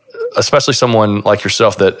to especially someone like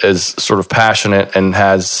yourself that is sort of passionate and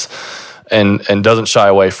has and doesn't shy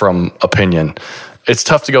away from opinion. It's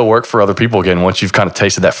tough to go work for other people again once you've kind of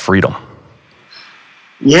tasted that freedom.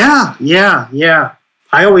 Yeah.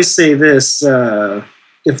 I always say this,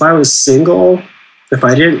 if I was single, if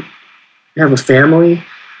I didn't have a family,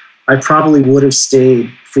 I probably would have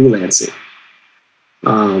stayed freelancing.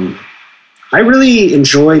 I really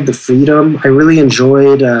enjoyed the freedom. I really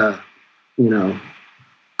enjoyed,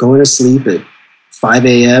 going to sleep at 5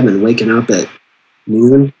 a.m. and waking up at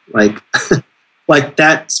noon. Like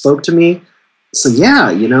that spoke to me. So yeah,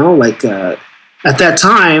 at that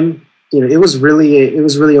time, it was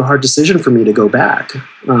really a hard decision for me to go back.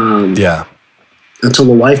 Yeah. Until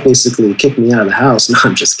the wife basically kicked me out of the house. No,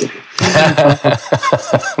 I'm just kidding.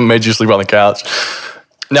 Made you sleep on the couch.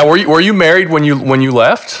 Now, were you married when you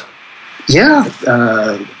left? Yeah,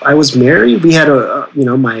 I was married. We had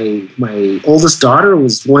my oldest daughter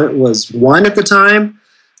was one at the time,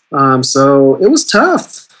 so it was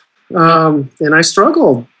tough, and I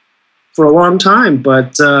struggled for a long time.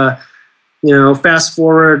 But fast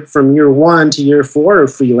forward from year 1 to year 4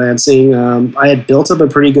 of freelancing, I had built up a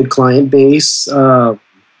pretty good client base. I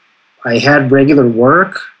had regular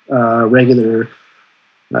work, regular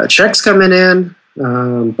checks coming in,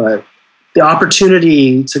 but the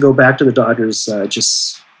opportunity to go back to the Dodgers it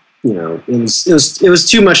was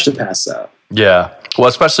too much to pass up. Yeah. Well,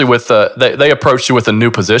 especially with they approached you with a new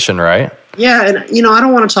position, right? Yeah, and I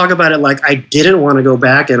don't want to talk about it like I didn't want to go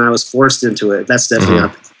back and I was forced into it. That's definitely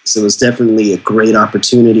not the case. It was definitely a great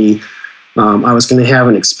opportunity. I was going to have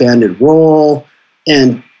an expanded role,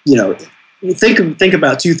 and you think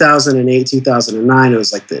about 2008, 2009. It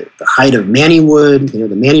was like the height of Manny Wood, the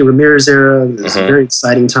Manny Ramirez era. It was a very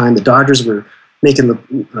exciting time. The Dodgers were making the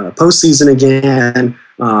postseason again.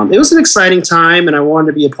 It was an exciting time, and I wanted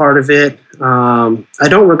to be a part of it. I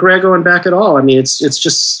don't regret going back at all. I mean,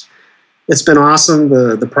 it's been awesome.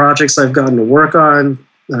 The projects I've gotten to work on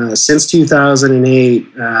since 2008.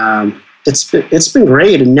 It's been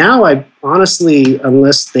great. And now I honestly,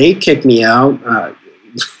 unless they kick me out,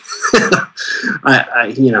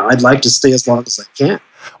 I'd like to stay as long as I can.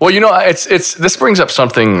 Well, it's this brings up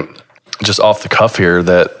something just off the cuff here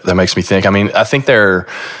that makes me think. I mean, I think you're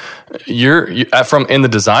from in the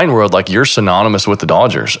design world, like you're synonymous with the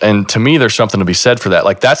Dodgers, and to me, there's something to be said for that.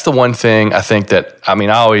 Like that's the one thing I think that I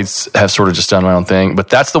always have sort of just done my own thing, but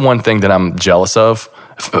that's the one thing that I'm jealous of.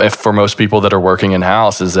 If for most people that are working in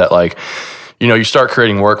house, is that like you start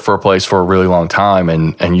creating work for a place for a really long time,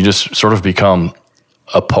 and you just sort of become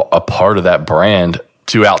a part of that brand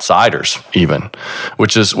to outsiders even,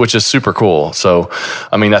 which is super cool. So,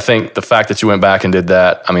 I think the fact that you went back and did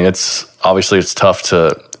that, obviously it's tough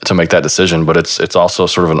to make that decision, but it's also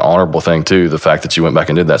sort of an honorable thing too. The fact that you went back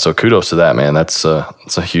and did that. So kudos to that, man. It's a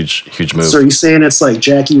huge move. So are you saying it's like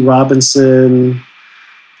Jackie Robinson,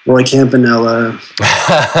 Roy Campanella,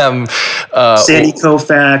 Sandy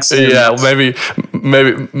Koufax? Yeah,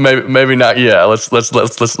 maybe not. Yeah, let's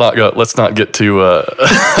not go. Let's not get too.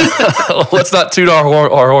 Let's not toot our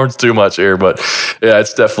horns too much here. But yeah,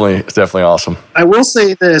 it's definitely awesome. I will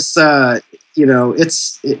say this.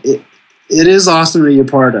 It is awesome to be a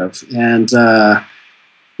part of, and I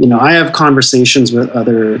have conversations with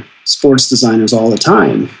other sports designers all the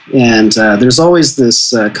time, and there's always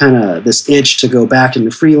this kind of this itch to go back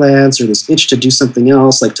into freelance, or this itch to do something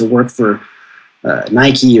else, like to work for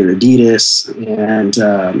Nike or Adidas. And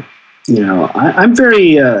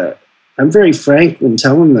I'm very frank when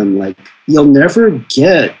telling them, like, you'll never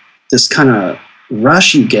get this kind of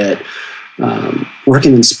rush you get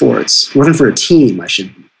working in sports, working for a team.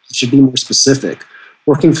 Should be more specific.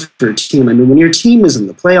 Working for a team. I mean, when your team is in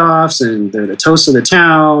the playoffs and they're the toast of the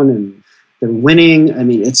town and they're winning, I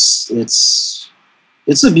mean, it's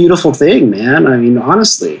a beautiful thing, man. I mean,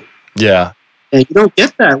 honestly. Yeah. And you don't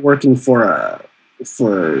get that working for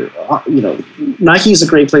Nike is a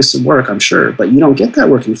great place to work, I'm sure, but you don't get that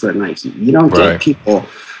working for a Nike. You don't get people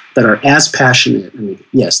that are as passionate. I mean,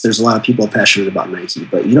 yes, there's a lot of people passionate about Nike,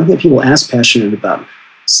 but you don't get people as passionate about,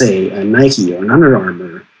 say, a Nike or an Under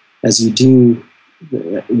Armour as you do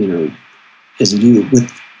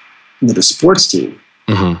with a sports team,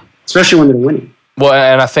 especially when they're winning. Well,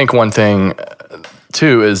 and I think one thing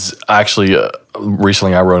too is actually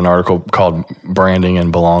recently I wrote an article called "Branding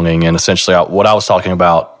and Belonging," and essentially what I was talking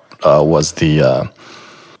about was the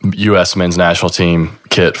U.S. men's national team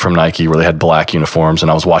kit from Nike, where they had black uniforms,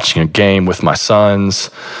 and I was watching a game with my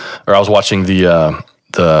sons, or I was watching the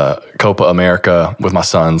Copa America with my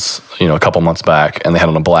sons, a couple months back, and they had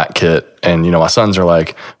on a black kit. And, my sons are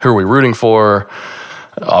like, who are we rooting for?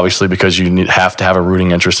 Obviously, because you have to have a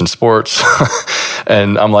rooting interest in sports.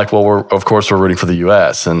 And I'm like, well, of course we're rooting for the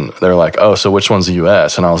U.S. And they're like, oh, so which one's the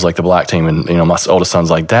U.S.? And I was like, the black team. And, my oldest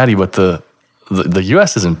son's like, Daddy, but the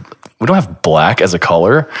U.S. isn't, we don't have black as a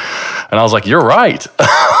color. And I was like, you're right.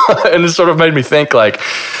 And it sort of made me think, like,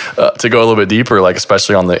 to go a little bit deeper, like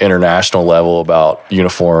especially on the international level about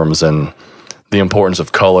uniforms and the importance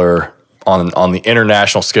of color on the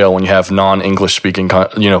international scale when you have non-English speaking,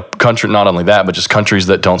 country, not only that, but just countries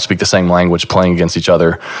that don't speak the same language playing against each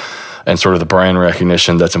other, and sort of the brand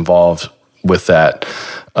recognition that's involved with that.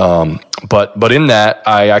 But in that,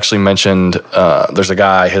 I actually mentioned there's a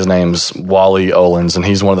guy, his name's Wally Olins, and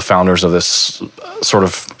he's one of the founders of this sort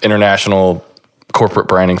of international corporate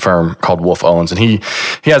branding firm called Wolf Owens. And he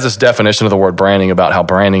has this definition of the word branding about how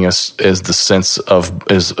branding is the sense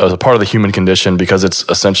of, is a part of the human condition, because it's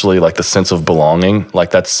essentially like the sense of belonging.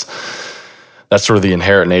 Like that's sort of the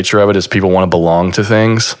inherent nature of it, is people want to belong to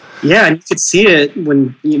things. Yeah, and you could see it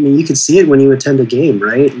when you attend a game,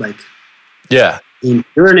 right? Like, yeah,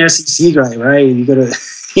 you're an SEC guy, right? You go to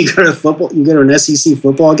football, you go to an SEC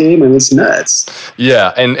football game, and it's nuts. Yeah,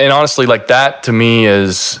 and honestly, like that to me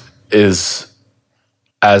is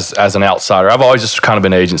as an outsider, I've always just kind of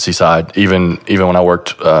been agency side. Even when I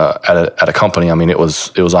worked at a company, I mean, it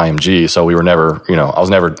was IMG, so we were never, I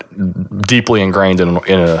was never deeply ingrained in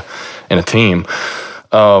a team.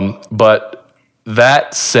 But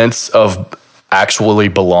that sense of actually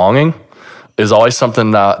belonging is always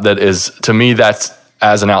something that is, to me, that's,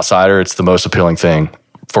 as an outsider, it's the most appealing thing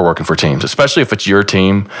for working for teams, especially if it's your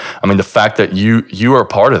team. I mean, the fact that you are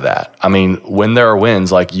part of that. I mean, when there are wins,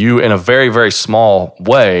 like you, in a very, very small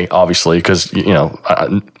way, obviously, because,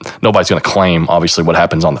 nobody's going to claim, obviously, what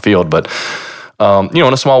happens on the field, but,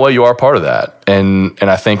 in a small way, you are part of that. And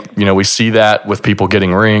I think, we see that with people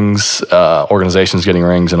getting rings, organizations getting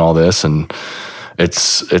rings and all this. And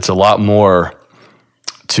it's a lot more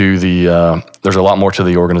to there's a lot more to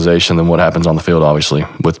the organization than what happens on the field, obviously,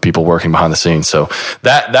 with people working behind the scenes. So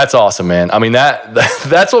that's awesome, man. I mean,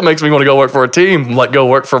 that's what makes me want to go work for a team, like go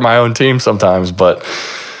work for my own team sometimes. But,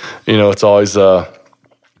 it's always you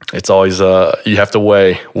have to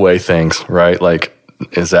weigh things, right? Like,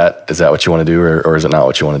 is that what you want to do, or is it not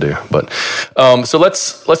what you want to do? But, so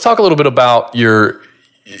let's talk a little bit about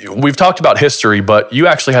we've talked about history, but you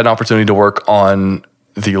actually had an opportunity to work on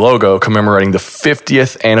the logo commemorating the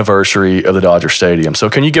 50th anniversary of the Dodger Stadium. So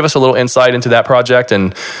can you give us a little insight into that project,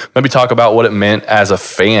 and maybe talk about what it meant as a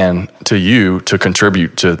fan to you to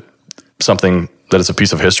contribute to something that is a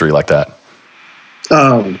piece of history like that?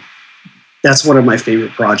 That's one of my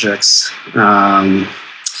favorite projects.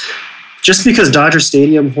 just because Dodger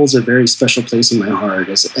Stadium holds a very special place in my heart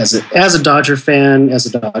as a Dodger fan, as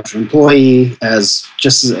a Dodger employee, as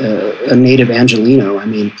just a native Angelino. I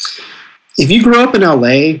mean, if you grew up in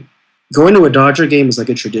LA, going to a Dodger game is like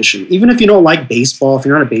a tradition. Even if you don't like baseball, if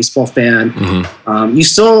you're not a baseball fan, you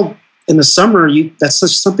still, in the summer, that's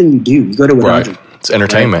just something you do. You go to a Dodger game. It's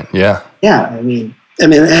entertainment, right? Yeah. Yeah, I mean,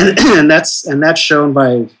 and that's shown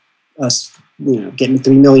by us, getting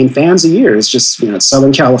 3 million fans a year. It's just, it's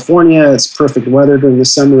Southern California. It's perfect weather during the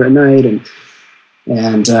summer at night, and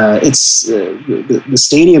it's the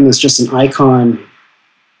stadium is just an icon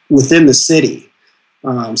within the city.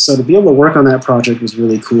 So to be able to work on that project was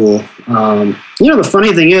really cool. The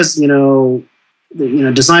funny thing is,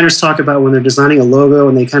 designers talk about when they're designing a logo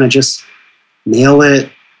and they kind of just nail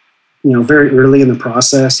it, very early in the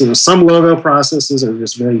process. Some logo processes are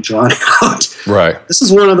just very drawn out. Right. This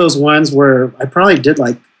is one of those ones where I probably did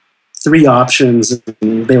like 3 options,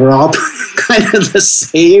 and they were all kind of the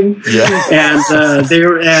same. Yeah.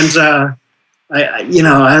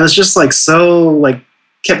 I was just like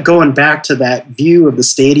kept going back to that view of the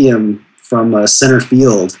stadium from center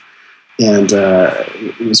field, and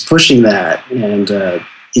it was pushing that, and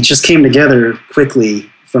it just came together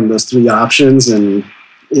quickly from those 3 options, and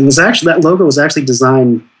it was actually, that logo was actually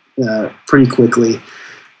designed pretty quickly.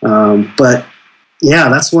 But yeah,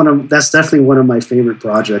 that's definitely one of my favorite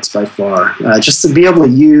projects by far. Just to be able to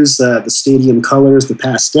use the stadium colors, the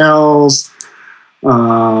pastels,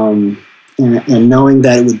 and knowing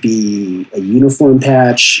that it would be a uniform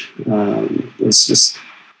patch, it's just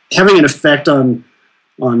having an effect on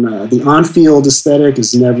the on-field aesthetic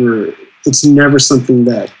is never something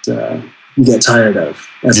that you get tired of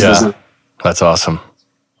as a designer. That's awesome.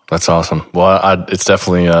 That's awesome. Well, it's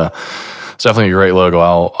definitely a great logo.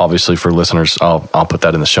 Obviously for listeners, I'll put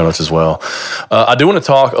that in the show notes as well. I do want to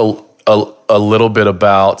talk a little bit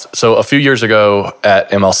about, so a few years ago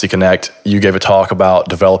at MLC Connect, you gave a talk about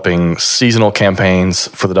developing seasonal campaigns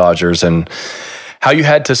for the Dodgers and how you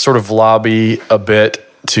had to sort of lobby a bit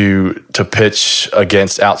to pitch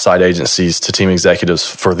against outside agencies to team executives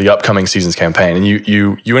for the upcoming season's campaign. And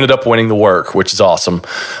you ended up winning the work, which is awesome.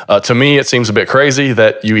 To me, it seems a bit crazy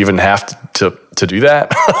that you even have to do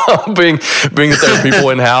that, being that there are people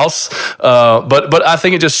in-house. But I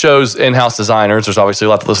think it just shows in-house designers, there's obviously a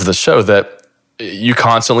lot to listen to this show, that you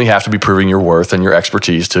constantly have to be proving your worth and your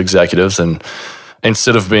expertise to executives. And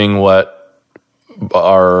instead of being what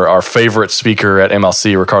our favorite speaker at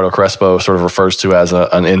MLC, Ricardo Crespo, sort of refers to as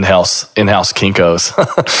an in-house Kinko's.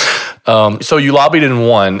 So you lobbied and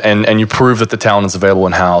won, and you proved that the talent is available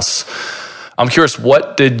in-house. I'm curious,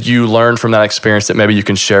 what did you learn from that experience that maybe you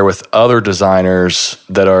can share with other designers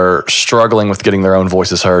that are struggling with getting their own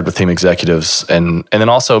voices heard with team executives? And then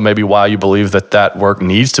also maybe why you believe that work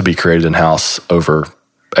needs to be created in-house over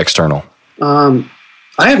external? I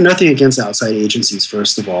have nothing against outside agencies,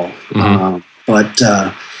 first of all. But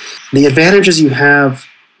the advantages you have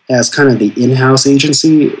as kind of the in-house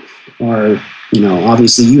agency are,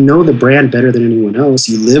 obviously the brand better than anyone else.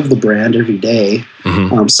 You live the brand every day.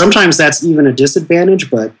 Sometimes that's even a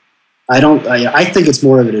disadvantage, but I think it's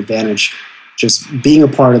more of an advantage just being a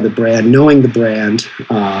part of the brand, knowing the brand,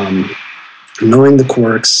 knowing the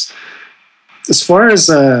quirks. As far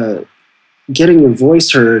as getting your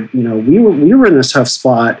voice heard, we were in a tough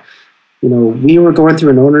spot. We were going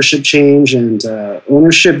through an ownership change, and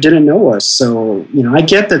ownership didn't know us. So, I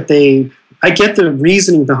get that I get the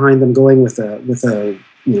reasoning behind them going with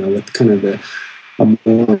kind of a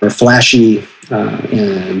more flashy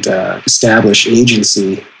and established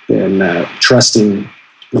agency than trusting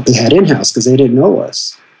what they had in-house because they didn't know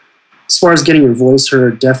us. As far as getting your voice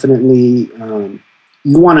heard, definitely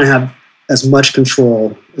you want to have as much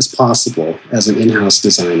control as possible as an in-house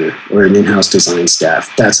designer or an in-house design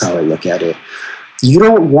staff. That's how I look at it. You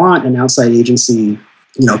don't want an outside agency,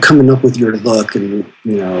 coming up with your look and,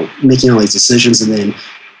 making all these decisions and then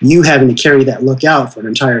you having to carry that look out for an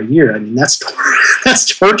entire year. I mean, that's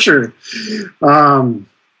torture.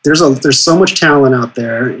 There's so much talent out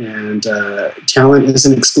there, and talent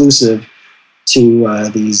isn't exclusive to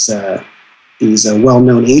these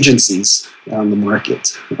well-known agencies on the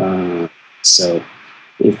market. So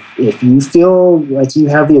if you feel like you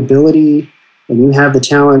have the ability and you have the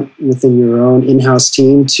talent within your own in-house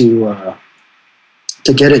team to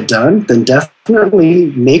get it done, then definitely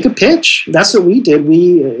make a pitch. That's what we did.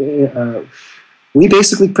 We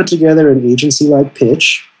basically put together an agency-like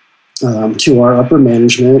pitch to our upper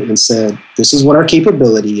management and said, this is what our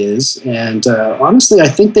capability is. And honestly, I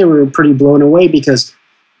think they were pretty blown away because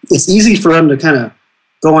it's easy for them to kind of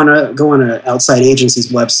go on an outside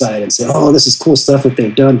agency's website and say, oh, this is cool stuff that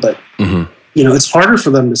they've done. But, it's harder for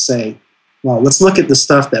them to say, well, let's look at the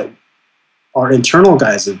stuff that our internal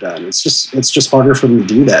guys have done. It's just harder for them to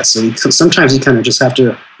do that. So sometimes you kind of just have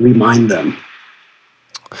to remind them.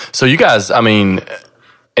 So you guys, I mean,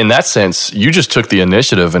 in that sense, you just took the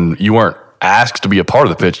initiative and you weren't asked to be a part of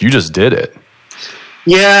the pitch. You just did it.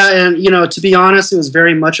 Yeah. And, to be honest, it was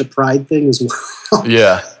very much a pride thing as well.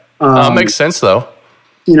 Yeah. Makes sense though.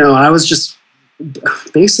 I was just,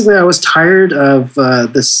 basically I was tired of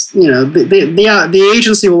this, the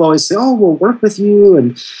agency will always say, oh, we'll work with you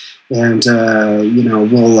and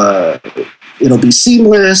we'll, it'll be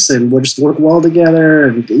seamless and we'll just work well together.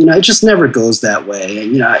 And, it just never goes that way.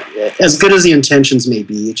 As good as the intentions may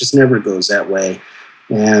be, it just never goes that way.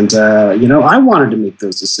 And, I wanted to make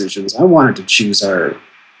those decisions. I wanted to choose our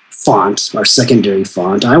font, our secondary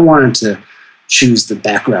font. I wanted to choose the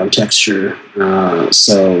background texture.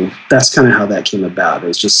 So that's kind of how that came about. It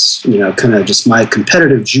was just, kind of just my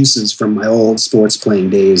competitive juices from my old sports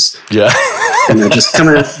playing days. Yeah. Just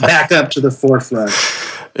coming back up to the forefront.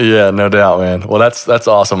 Yeah, no doubt, man. Well, that's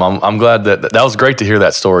awesome. I'm glad that was great to hear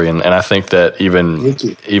that story. And I think that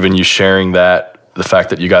even you sharing that, the fact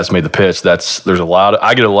that you guys made the pitch, I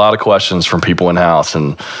get a lot of questions from people in house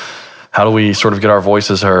and how do we sort of get our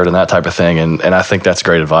voices heard and that type of thing. And I think that's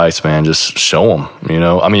great advice, man. Just show them,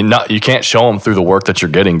 I mean, you can't show them through the work that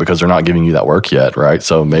you're getting because they're not giving you that work yet. Right.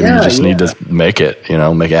 So maybe you just need to make it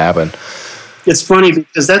happen. It's funny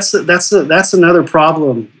because that's another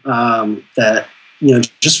problem that,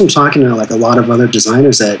 just from talking to like a lot of other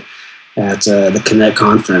designers at the Connect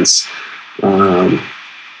conference,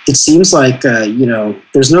 it seems like,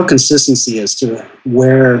 there's no consistency as to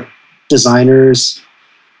where designers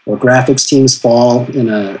or graphics teams fall in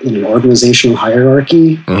an organizational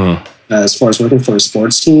hierarchy as far as working for a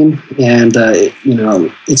sports team. And,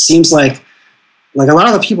 it seems like a lot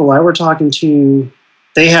of the people I were talking to,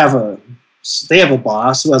 they have a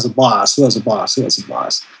boss who has a boss who has a boss who has a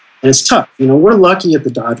boss. And it's tough. We're lucky at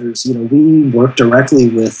the Dodgers. We work directly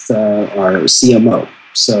with our CMO.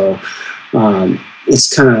 So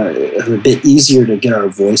it's kind of a bit easier to get our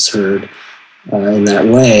voice heard in that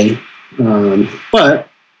way. But,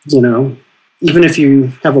 even if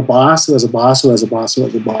you have a boss who has a boss who has a boss who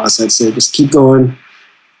has a boss, I'd say just keep going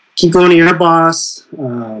to your boss.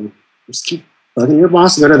 Just keep bugging your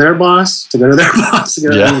boss to go to their boss, to go to their boss. To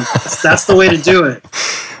go to that's the way to do it.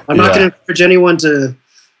 I'm not going to encourage anyone to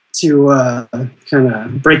kind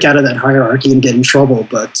of break out of that hierarchy and get in trouble.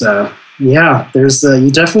 But there's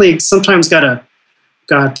you definitely sometimes got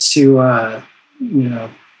to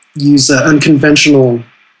use unconventional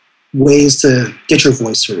ways to get your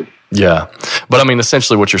voice heard. Yeah, but I mean,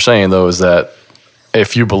 essentially, what you're saying though is that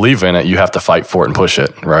if you believe in it, you have to fight for it and push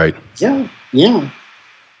it, right? Yeah.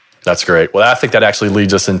 That's great. Well, I think that actually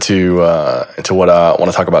leads us into what I want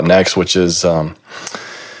to talk about next, which is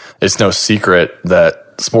it's no secret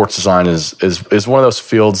that sports design is one of those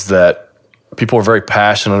fields that people are very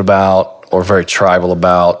passionate about or very tribal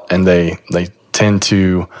about, and they tend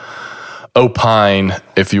to opine,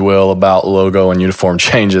 if you will, about logo and uniform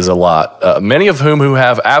changes a lot. Many of whom who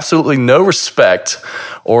have absolutely no respect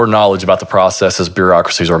or knowledge about the processes,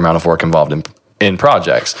 bureaucracies, or amount of work involved in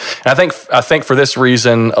projects. And I think for this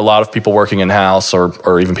reason, a lot of people working in-house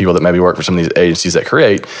or even people that maybe work for some of these agencies that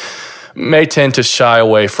create may tend to shy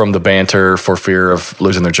away from the banter for fear of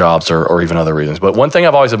losing their jobs or even other reasons. But one thing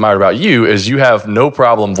I've always admired about you is you have no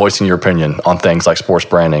problem voicing your opinion on things like sports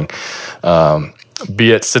branding,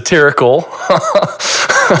 be it satirical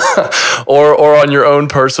or on your own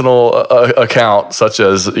personal account, such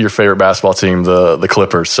as your favorite basketball team, the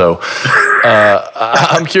Clippers. So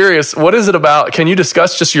I'm curious, what is it about? Can you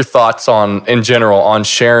discuss just your thoughts in general on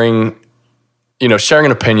sharing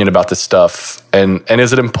an opinion about this stuff? And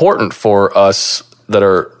is it important for us that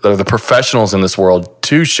are the professionals in this world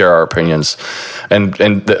to share our opinions and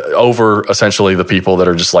over essentially the people that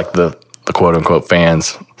are just like the quote unquote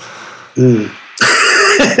fans?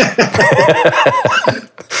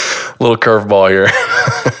 Little curveball here.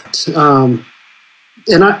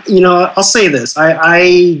 And I'll say this.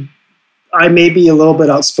 I may be a little bit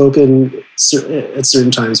outspoken at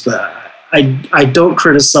certain times, but I don't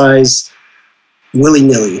criticize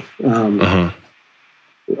willy-nilly.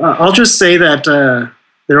 I'll just say that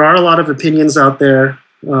there are a lot of opinions out there,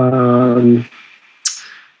 and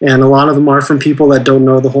a lot of them are from people that don't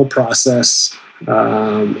know the whole process.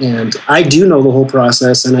 And I do know the whole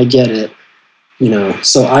process, and I get it.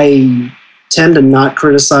 So I tend to not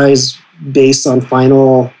criticize based on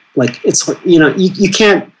final, you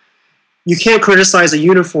can't criticize a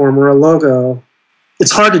uniform or a logo.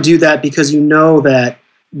 It's hard to do that because you know that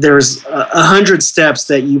there's 100 steps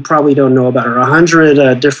that you probably don't know about, or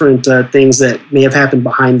 100 different things that may have happened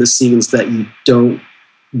behind the scenes that you don't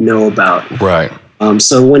know about. Right.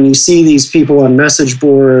 So when you see these people on message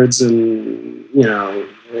boards and,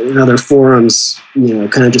 in other forums,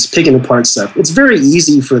 kind of just picking apart stuff, it's very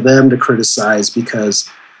easy for them to criticize because,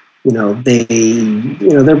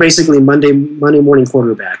 they're basically Monday morning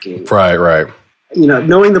quarterbacking. Right.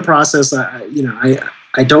 Knowing the process,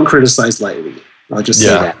 I don't criticize lightly. I'll just say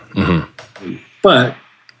that. Mm-hmm. But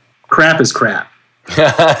crap is crap.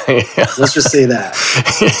 Let's just say that.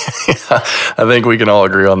 I think we can all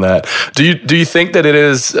agree on that. Do you think that it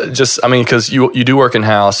is just, because you do work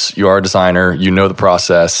in-house, you are a designer, you know the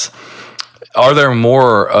process. Are there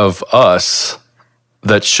more of us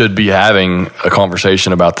that should be having a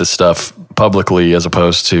conversation about this stuff publicly as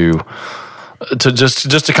opposed to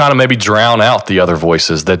just to kind of maybe drown out the other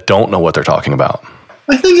voices that don't know what they're talking about?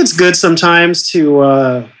 I think it's good sometimes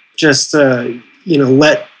to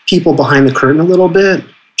let people behind the curtain a little bit,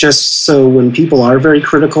 just so when people are very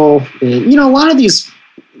critical, and, a lot of these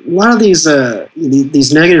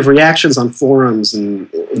negative reactions on forums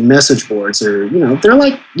and message boards are, they're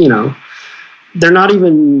like, they're not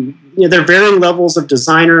even, they're varying levels of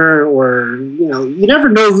designer, or, you never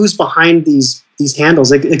know who's behind these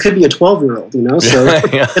handles. It could be a 12-year-old, so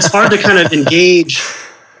Yeah. It's hard to kind of engage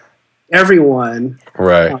everyone.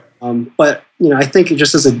 Right. But, I think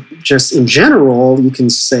just in general, you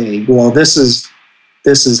can say, well, this is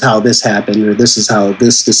how this happened, or this is how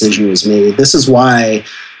this decision was made. This is why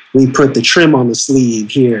we put the trim on the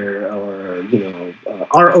sleeve here, or,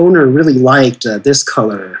 our owner really liked this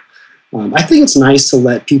color. I think it's nice to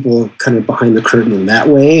let people kind of behind the curtain in that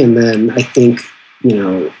way. And then I think,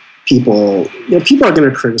 people are going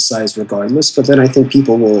to criticize regardless, but then I think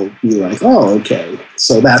people will be like, oh, okay,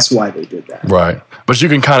 so that's why they did that. Right. But you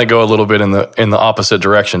can kind of go a little bit in the opposite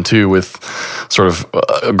direction too, with sort of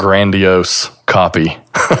a grandiose copy,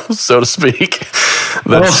 so to speak.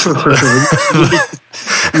 You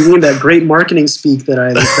mean that great marketing speak that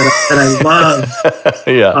I love?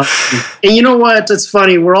 Yeah. And you know what? It's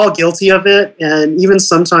funny. We're all guilty of it. And even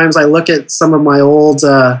sometimes I look at some of my old,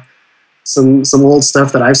 some old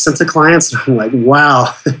stuff that I've sent to clients, and I'm like,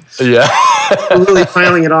 wow. Yeah. I'm really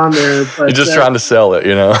piling it on there. But, you're just trying to sell it,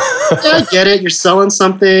 Yeah, I get it. You're selling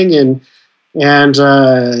something, and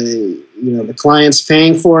the client's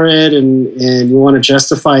paying for it, and you want to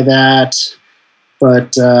justify that.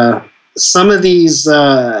 But some of these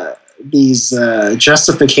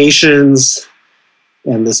justifications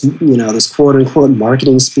and this quote unquote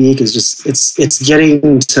marketing speak is just it's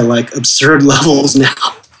getting to like absurd levels now.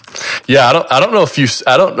 Yeah, I don't know if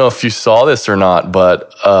you saw this or not,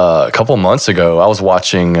 but a couple months ago I was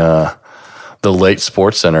watching the Late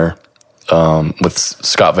Sports Center with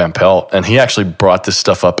Scott Van Pelt, and he actually brought this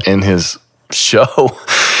stuff up in his show.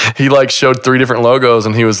 He showed 3 different logos,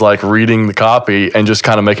 and he was reading the copy and just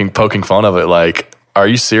kind of poking fun of it. Like, are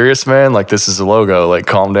you serious, man? This is a logo.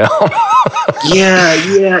 Calm down.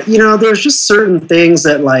 Yeah. There's just certain things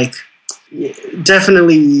that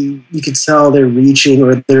definitely you could tell they're reaching,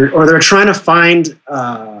 or they're trying to find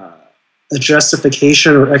a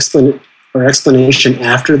justification or explanation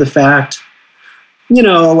after the fact.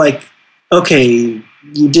 Okay,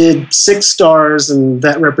 you did 6 stars and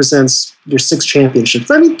that represents your 6 championships.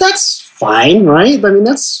 That's fine, right?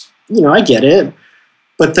 That's, I get it.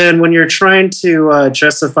 But then when you're trying to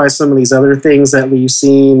justify some of these other things that we've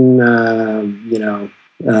seen,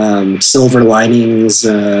 silver linings,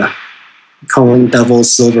 calling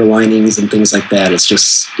devils silver linings and things like that, it's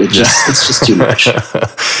just too much.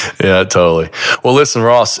 Yeah, totally. Well, listen,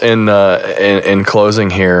 Ross, in closing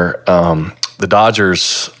here, the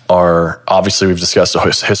Dodgers are, obviously we've discussed,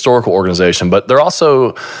 a historical organization, but they're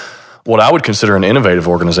also what I would consider an innovative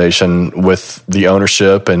organization, with the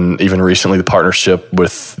ownership and even recently the partnership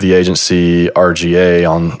with the agency RGA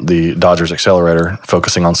on the Dodgers Accelerator,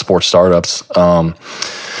 focusing on sports startups.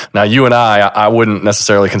 Now, you and I wouldn't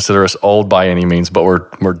necessarily consider us old by any means, but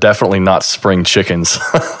we're definitely not spring chickens.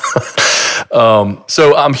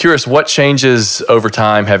 So I'm curious, what changes over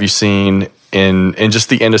time have you seen in just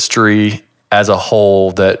the industry as a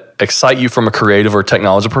whole that excite you from a creative or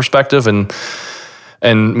technology perspective, and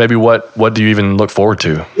maybe what do you even look forward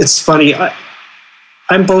to? It's funny.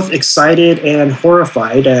 I'm both excited and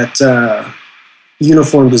horrified at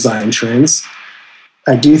uniform design trends.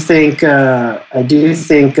 I do think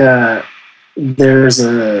there's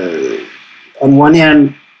on one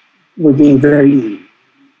hand, we're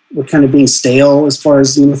kind of being stale as far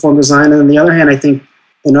as uniform design, and on the other hand, I think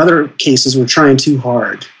in other cases we're trying too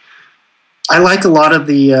hard. I like a lot of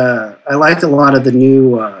the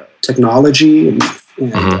new technology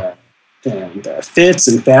and fits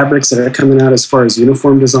and fabrics that are coming out as far as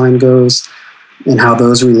uniform design goes, and how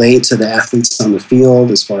those relate to the athletes on the field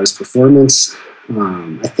as far as performance.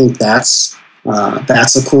 I think that's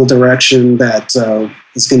a cool direction that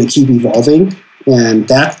is going to keep evolving, and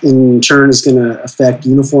that in turn is going to affect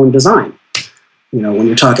uniform design. You know, when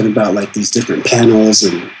you're talking about like these different panels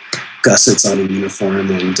and gussets on a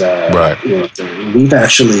uniform, and we've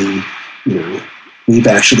actually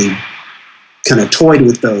kind of toyed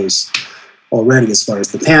with those already as far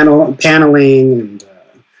as the paneling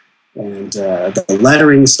and the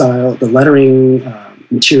lettering style, the lettering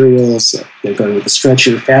materials. They're going with the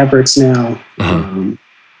stretchier fabrics now.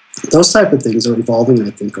 Those type of things are evolving, and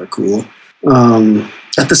I think are cool.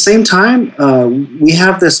 At the same time, we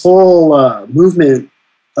have this whole movement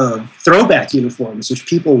of throwback uniforms, which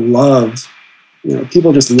people love. You know,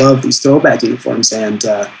 people just love these throwback uniforms, and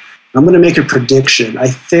I'm going to make a prediction. I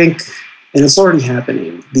think, and it's already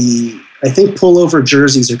happening, I think pullover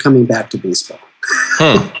jerseys are coming back to baseball.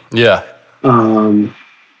 Yeah.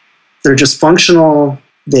 They're just functional.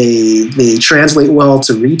 They translate well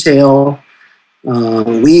to retail.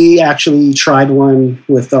 We actually tried one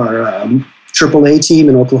with our AAA team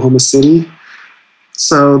in Oklahoma City.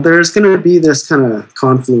 So there's going to be this kind of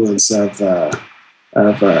confluence of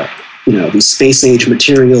these space age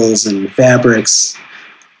materials and fabrics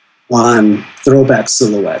on throwback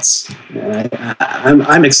silhouettes. And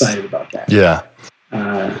I'm excited about that. Yeah.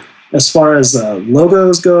 As far as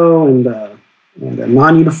logos go and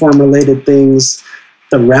non-uniform related things,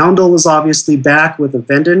 the roundel is obviously back with a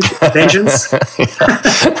vengeance.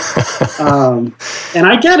 And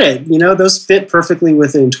I get it. You know, those fit perfectly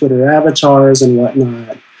within Twitter avatars and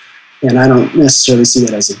whatnot. And I don't necessarily see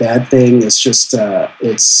that as a bad thing. It's just,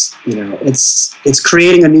 it's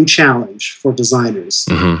creating a new challenge for designers.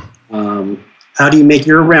 How do you make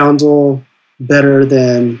your roundel better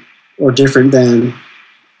than or different than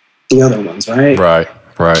the other ones, right?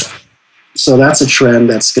 Right. So that's a trend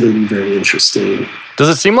that's going to be very interesting. Does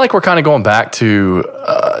it seem like we're kind of going back to,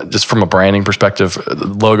 just from a branding perspective,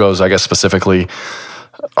 logos, I guess specifically,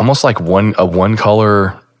 almost like a one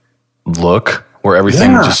color look where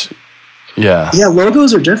everything just, yeah. Yeah,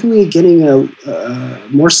 logos are definitely getting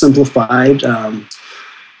more simplified.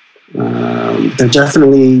 They're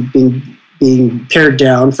definitely being pared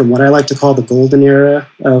down from what I like to call the golden era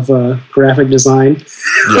of graphic design, which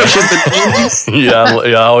is the 90s.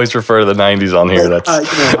 I always refer to the 90s on here. That's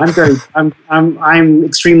I'm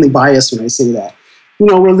extremely biased when I say that. You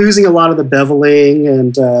know, we're losing a lot of the beveling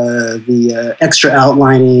and the extra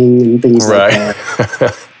outlining and things like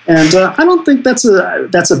that. And I don't think that's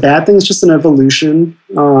a bad thing. It's just an evolution.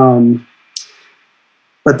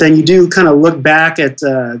 But then you do kind of look back at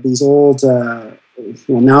these old.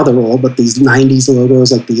 Well, now they're old, but these '90s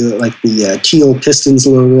logos, like the teal Pistons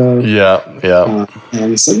logo. Yeah.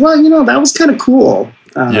 And it's like, well, you know, that was kind of cool.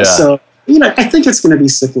 So, you know, I think it's going to be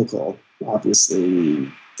cyclical. Obviously,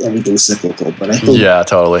 everything's cyclical, but I think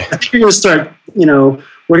totally. I think you're going to start. You know,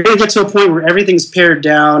 we're going to get to a point where everything's pared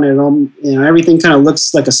down, and everything kind of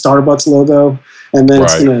looks like a Starbucks logo, and then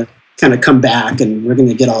it's going to kind of come back, and we're going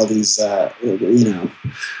to get all these,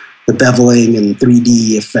 the beveling and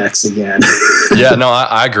 3D effects again. Yeah, no,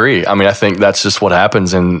 I agree. I mean, I think that's just what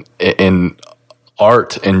happens in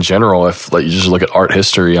art in general. If like you just look at art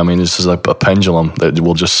history, I mean, this is like a pendulum that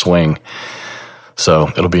will just swing. So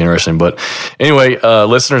it'll be interesting. But anyway,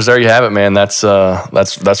 listeners, there you have it, man. That's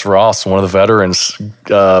Ross, one of the veterans,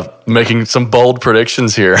 making some bold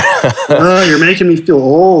predictions here. Oh, you're making me feel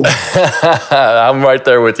old. I'm right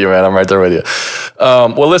there with you, man. I'm right there with you.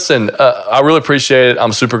 Well, listen, I really appreciate it.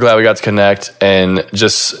 I'm super glad we got to connect. And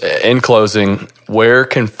just in closing, where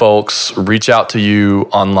can folks reach out to you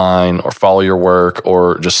online or follow your work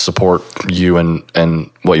or just support you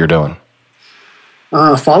and what you're doing?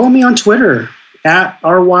 Follow me on Twitter at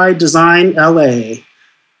RYDesignLA.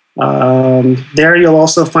 There you'll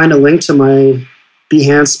also find a link to my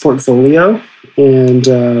Behance portfolio, and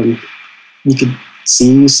you could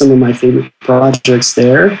see some of my favorite projects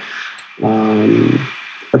there.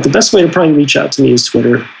 But the best way to probably reach out to me is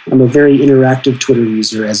Twitter. I'm a very interactive Twitter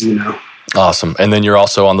user, as you know. Awesome. And then you're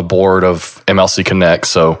also on the board of MLC Connect,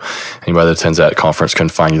 so anybody that attends that conference can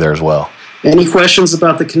find you there as well. Any questions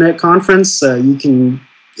about the Connect conference, you can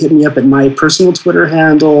hit me up at my personal Twitter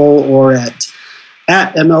handle or at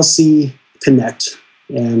MLC Connect.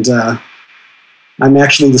 And I'm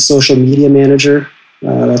actually the social media manager.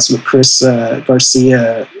 That's what Chris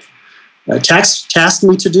Garcia tasked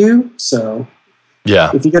me to do. So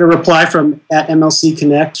if you get a reply from at MLC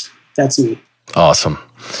Connect, that's me. Awesome.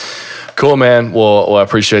 Cool, man. Well, I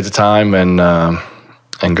appreciate the time and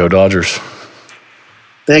go Dodgers.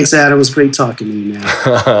 Thanks, Adam. It was great talking to you, man.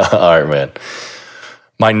 All right, man.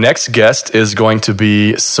 My next guest is going to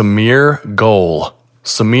be Samir Gol.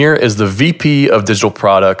 Samir is the VP of Digital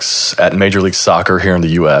Products at Major League Soccer here in the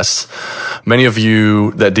U.S. Many of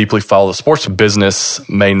you that deeply follow the sports business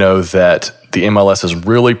may know that the MLS is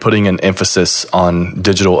really putting an emphasis on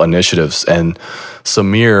digital initiatives, and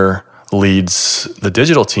Samir leads the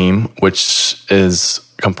digital team, which is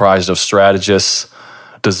comprised of strategists,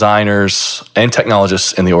 designers, and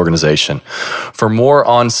technologists in the organization. For more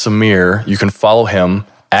on Samir, you can follow him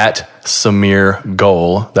at Samir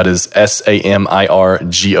Gol, that is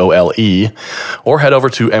SAMIRGOLE, or head over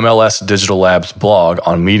to MLS Digital Labs blog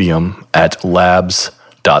on Medium at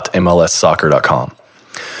labs.mlssoccer.com.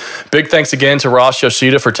 Big thanks again to Ross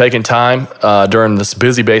Yoshida for taking time during this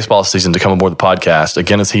busy baseball season to come aboard the podcast.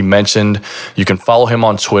 Again, as he mentioned, you can follow him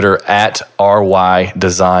on Twitter at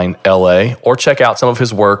RYDesignLA or check out some of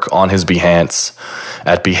his work on his Behance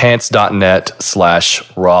at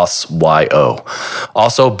behance.net/RossYO.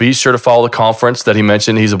 Also, be sure to follow the conference that he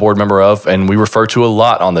mentioned he's a board member of, and we refer to a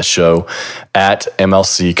lot on the show at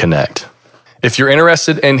MLC Connect. If you're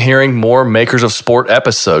interested in hearing more Makers of Sport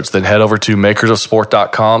episodes, then head over to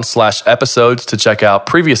makersofsport.com/episodes to check out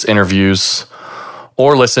previous interviews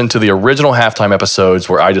or listen to the original halftime episodes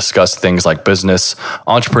where I discuss things like business,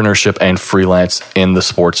 entrepreneurship, and freelance in the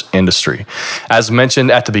sports industry. As mentioned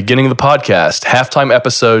at the beginning of the podcast, halftime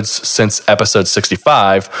episodes since episode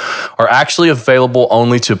 65 are actually available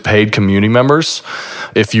only to paid community members.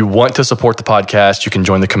 If you want to support the podcast, you can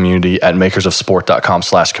join the community at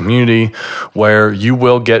makersofsport.com/community, where you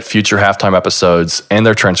will get future halftime episodes and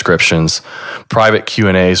their transcriptions, private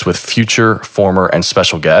Q&As with future, former, and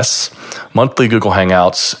special guests, monthly Google Hangouts,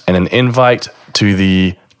 and an invite to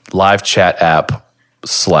the live chat app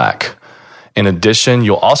Slack. In addition,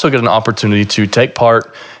 you'll also get an opportunity to take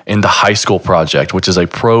part in the High School Project, which is a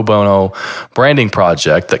pro bono branding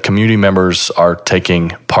project that community members are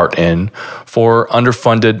taking part in for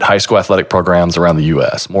underfunded high school athletic programs around the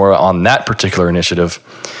U.S. More on that particular initiative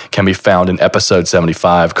can be found in episode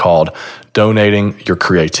 75 called Donating Your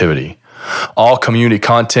Creativity. All community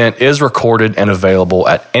content is recorded and available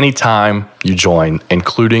at any time you join,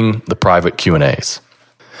 including the private Q&As.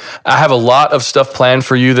 I have a lot of stuff planned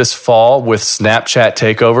for you this fall with Snapchat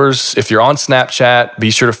takeovers. If you're on Snapchat,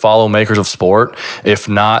 be sure to follow Makers of Sport. If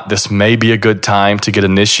not, this may be a good time to get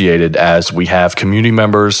initiated, as we have community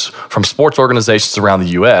members from sports organizations around the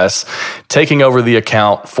U.S. taking over the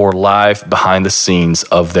account for live behind the scenes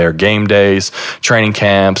of their game days, training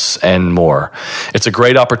camps, and more. It's a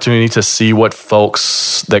great opportunity to see what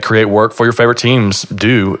folks that create work for your favorite teams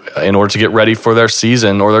do in order to get ready for their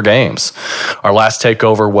season or their games. Our last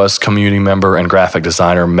takeover was community member and graphic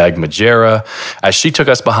designer Meg Majera, as she took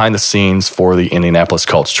us behind the scenes for the Indianapolis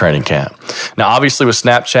Colts training camp. Now, obviously with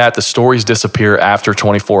Snapchat, the stories disappear after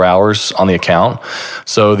 24 hours on the account,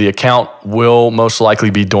 so the account will most likely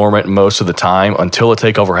be dormant most of the time until a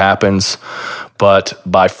takeover happens, but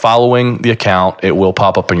by following the account, it will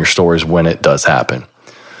pop up in your stories when it does happen.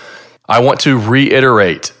 I want to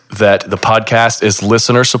reiterate that the podcast is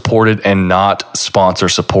listener supported and not sponsor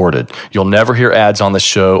supported. You'll never hear ads on the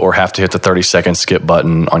show or have to hit the 30-second skip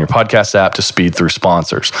button on your podcast app to speed through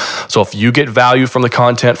sponsors. So if you get value from the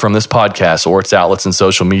content from this podcast or its outlets in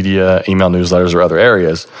social media, email newsletters, or other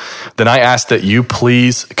areas, then I ask that you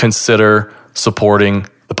please consider supporting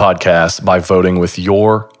the podcast by voting with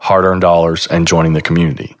your hard-earned dollars and joining the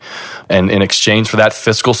community. And in exchange for that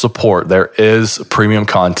fiscal support, there is premium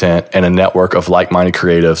content and a network of like-minded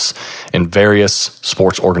creatives in various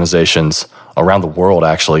sports organizations around the world,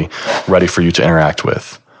 actually, ready for you to interact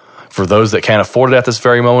with. For those that can't afford it at this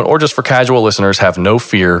very moment, or just for casual listeners, have no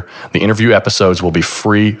fear. The interview episodes will be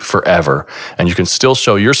free forever, and you can still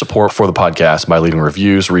show your support for the podcast by leaving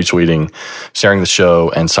reviews, retweeting, sharing the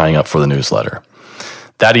show, and signing up for the newsletter.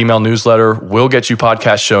 That email newsletter will get you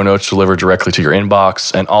podcast show notes delivered directly to your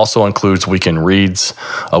inbox, and also includes Weekend Reads,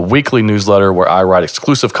 a weekly newsletter where I write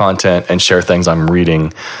exclusive content and share things I'm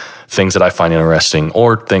reading, things that I find interesting,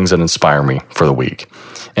 or things that inspire me for the week.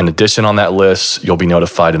 In addition, on that list, you'll be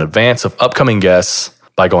notified in advance of upcoming guests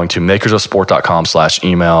by going to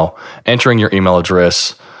makersofsport.com/email, entering your email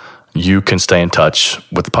address. You can stay in touch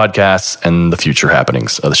with the podcast and the future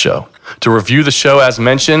happenings of the show. To review the show, as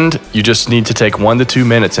mentioned, you just need to take 1 to 2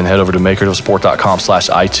 minutes and head over to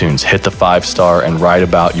makersofsport.com/iTunes, hit the 5-star, and write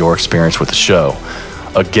about your experience with the show.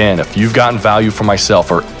 Again, if you've gotten value from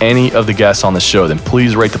myself or any of the guests on the show, then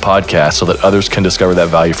please rate the podcast so that others can discover that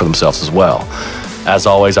value for themselves as well. As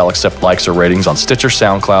always, I'll accept likes or ratings on Stitcher,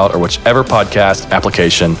 SoundCloud, or whichever podcast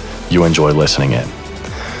application you enjoy listening in.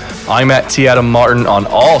 I'm at T. Adam Martin on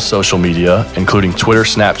all social media, including Twitter,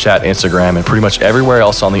 Snapchat, Instagram, and pretty much everywhere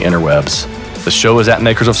else on the interwebs. The show is at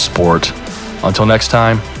Makers of Sport. Until next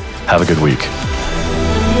time, have a good week.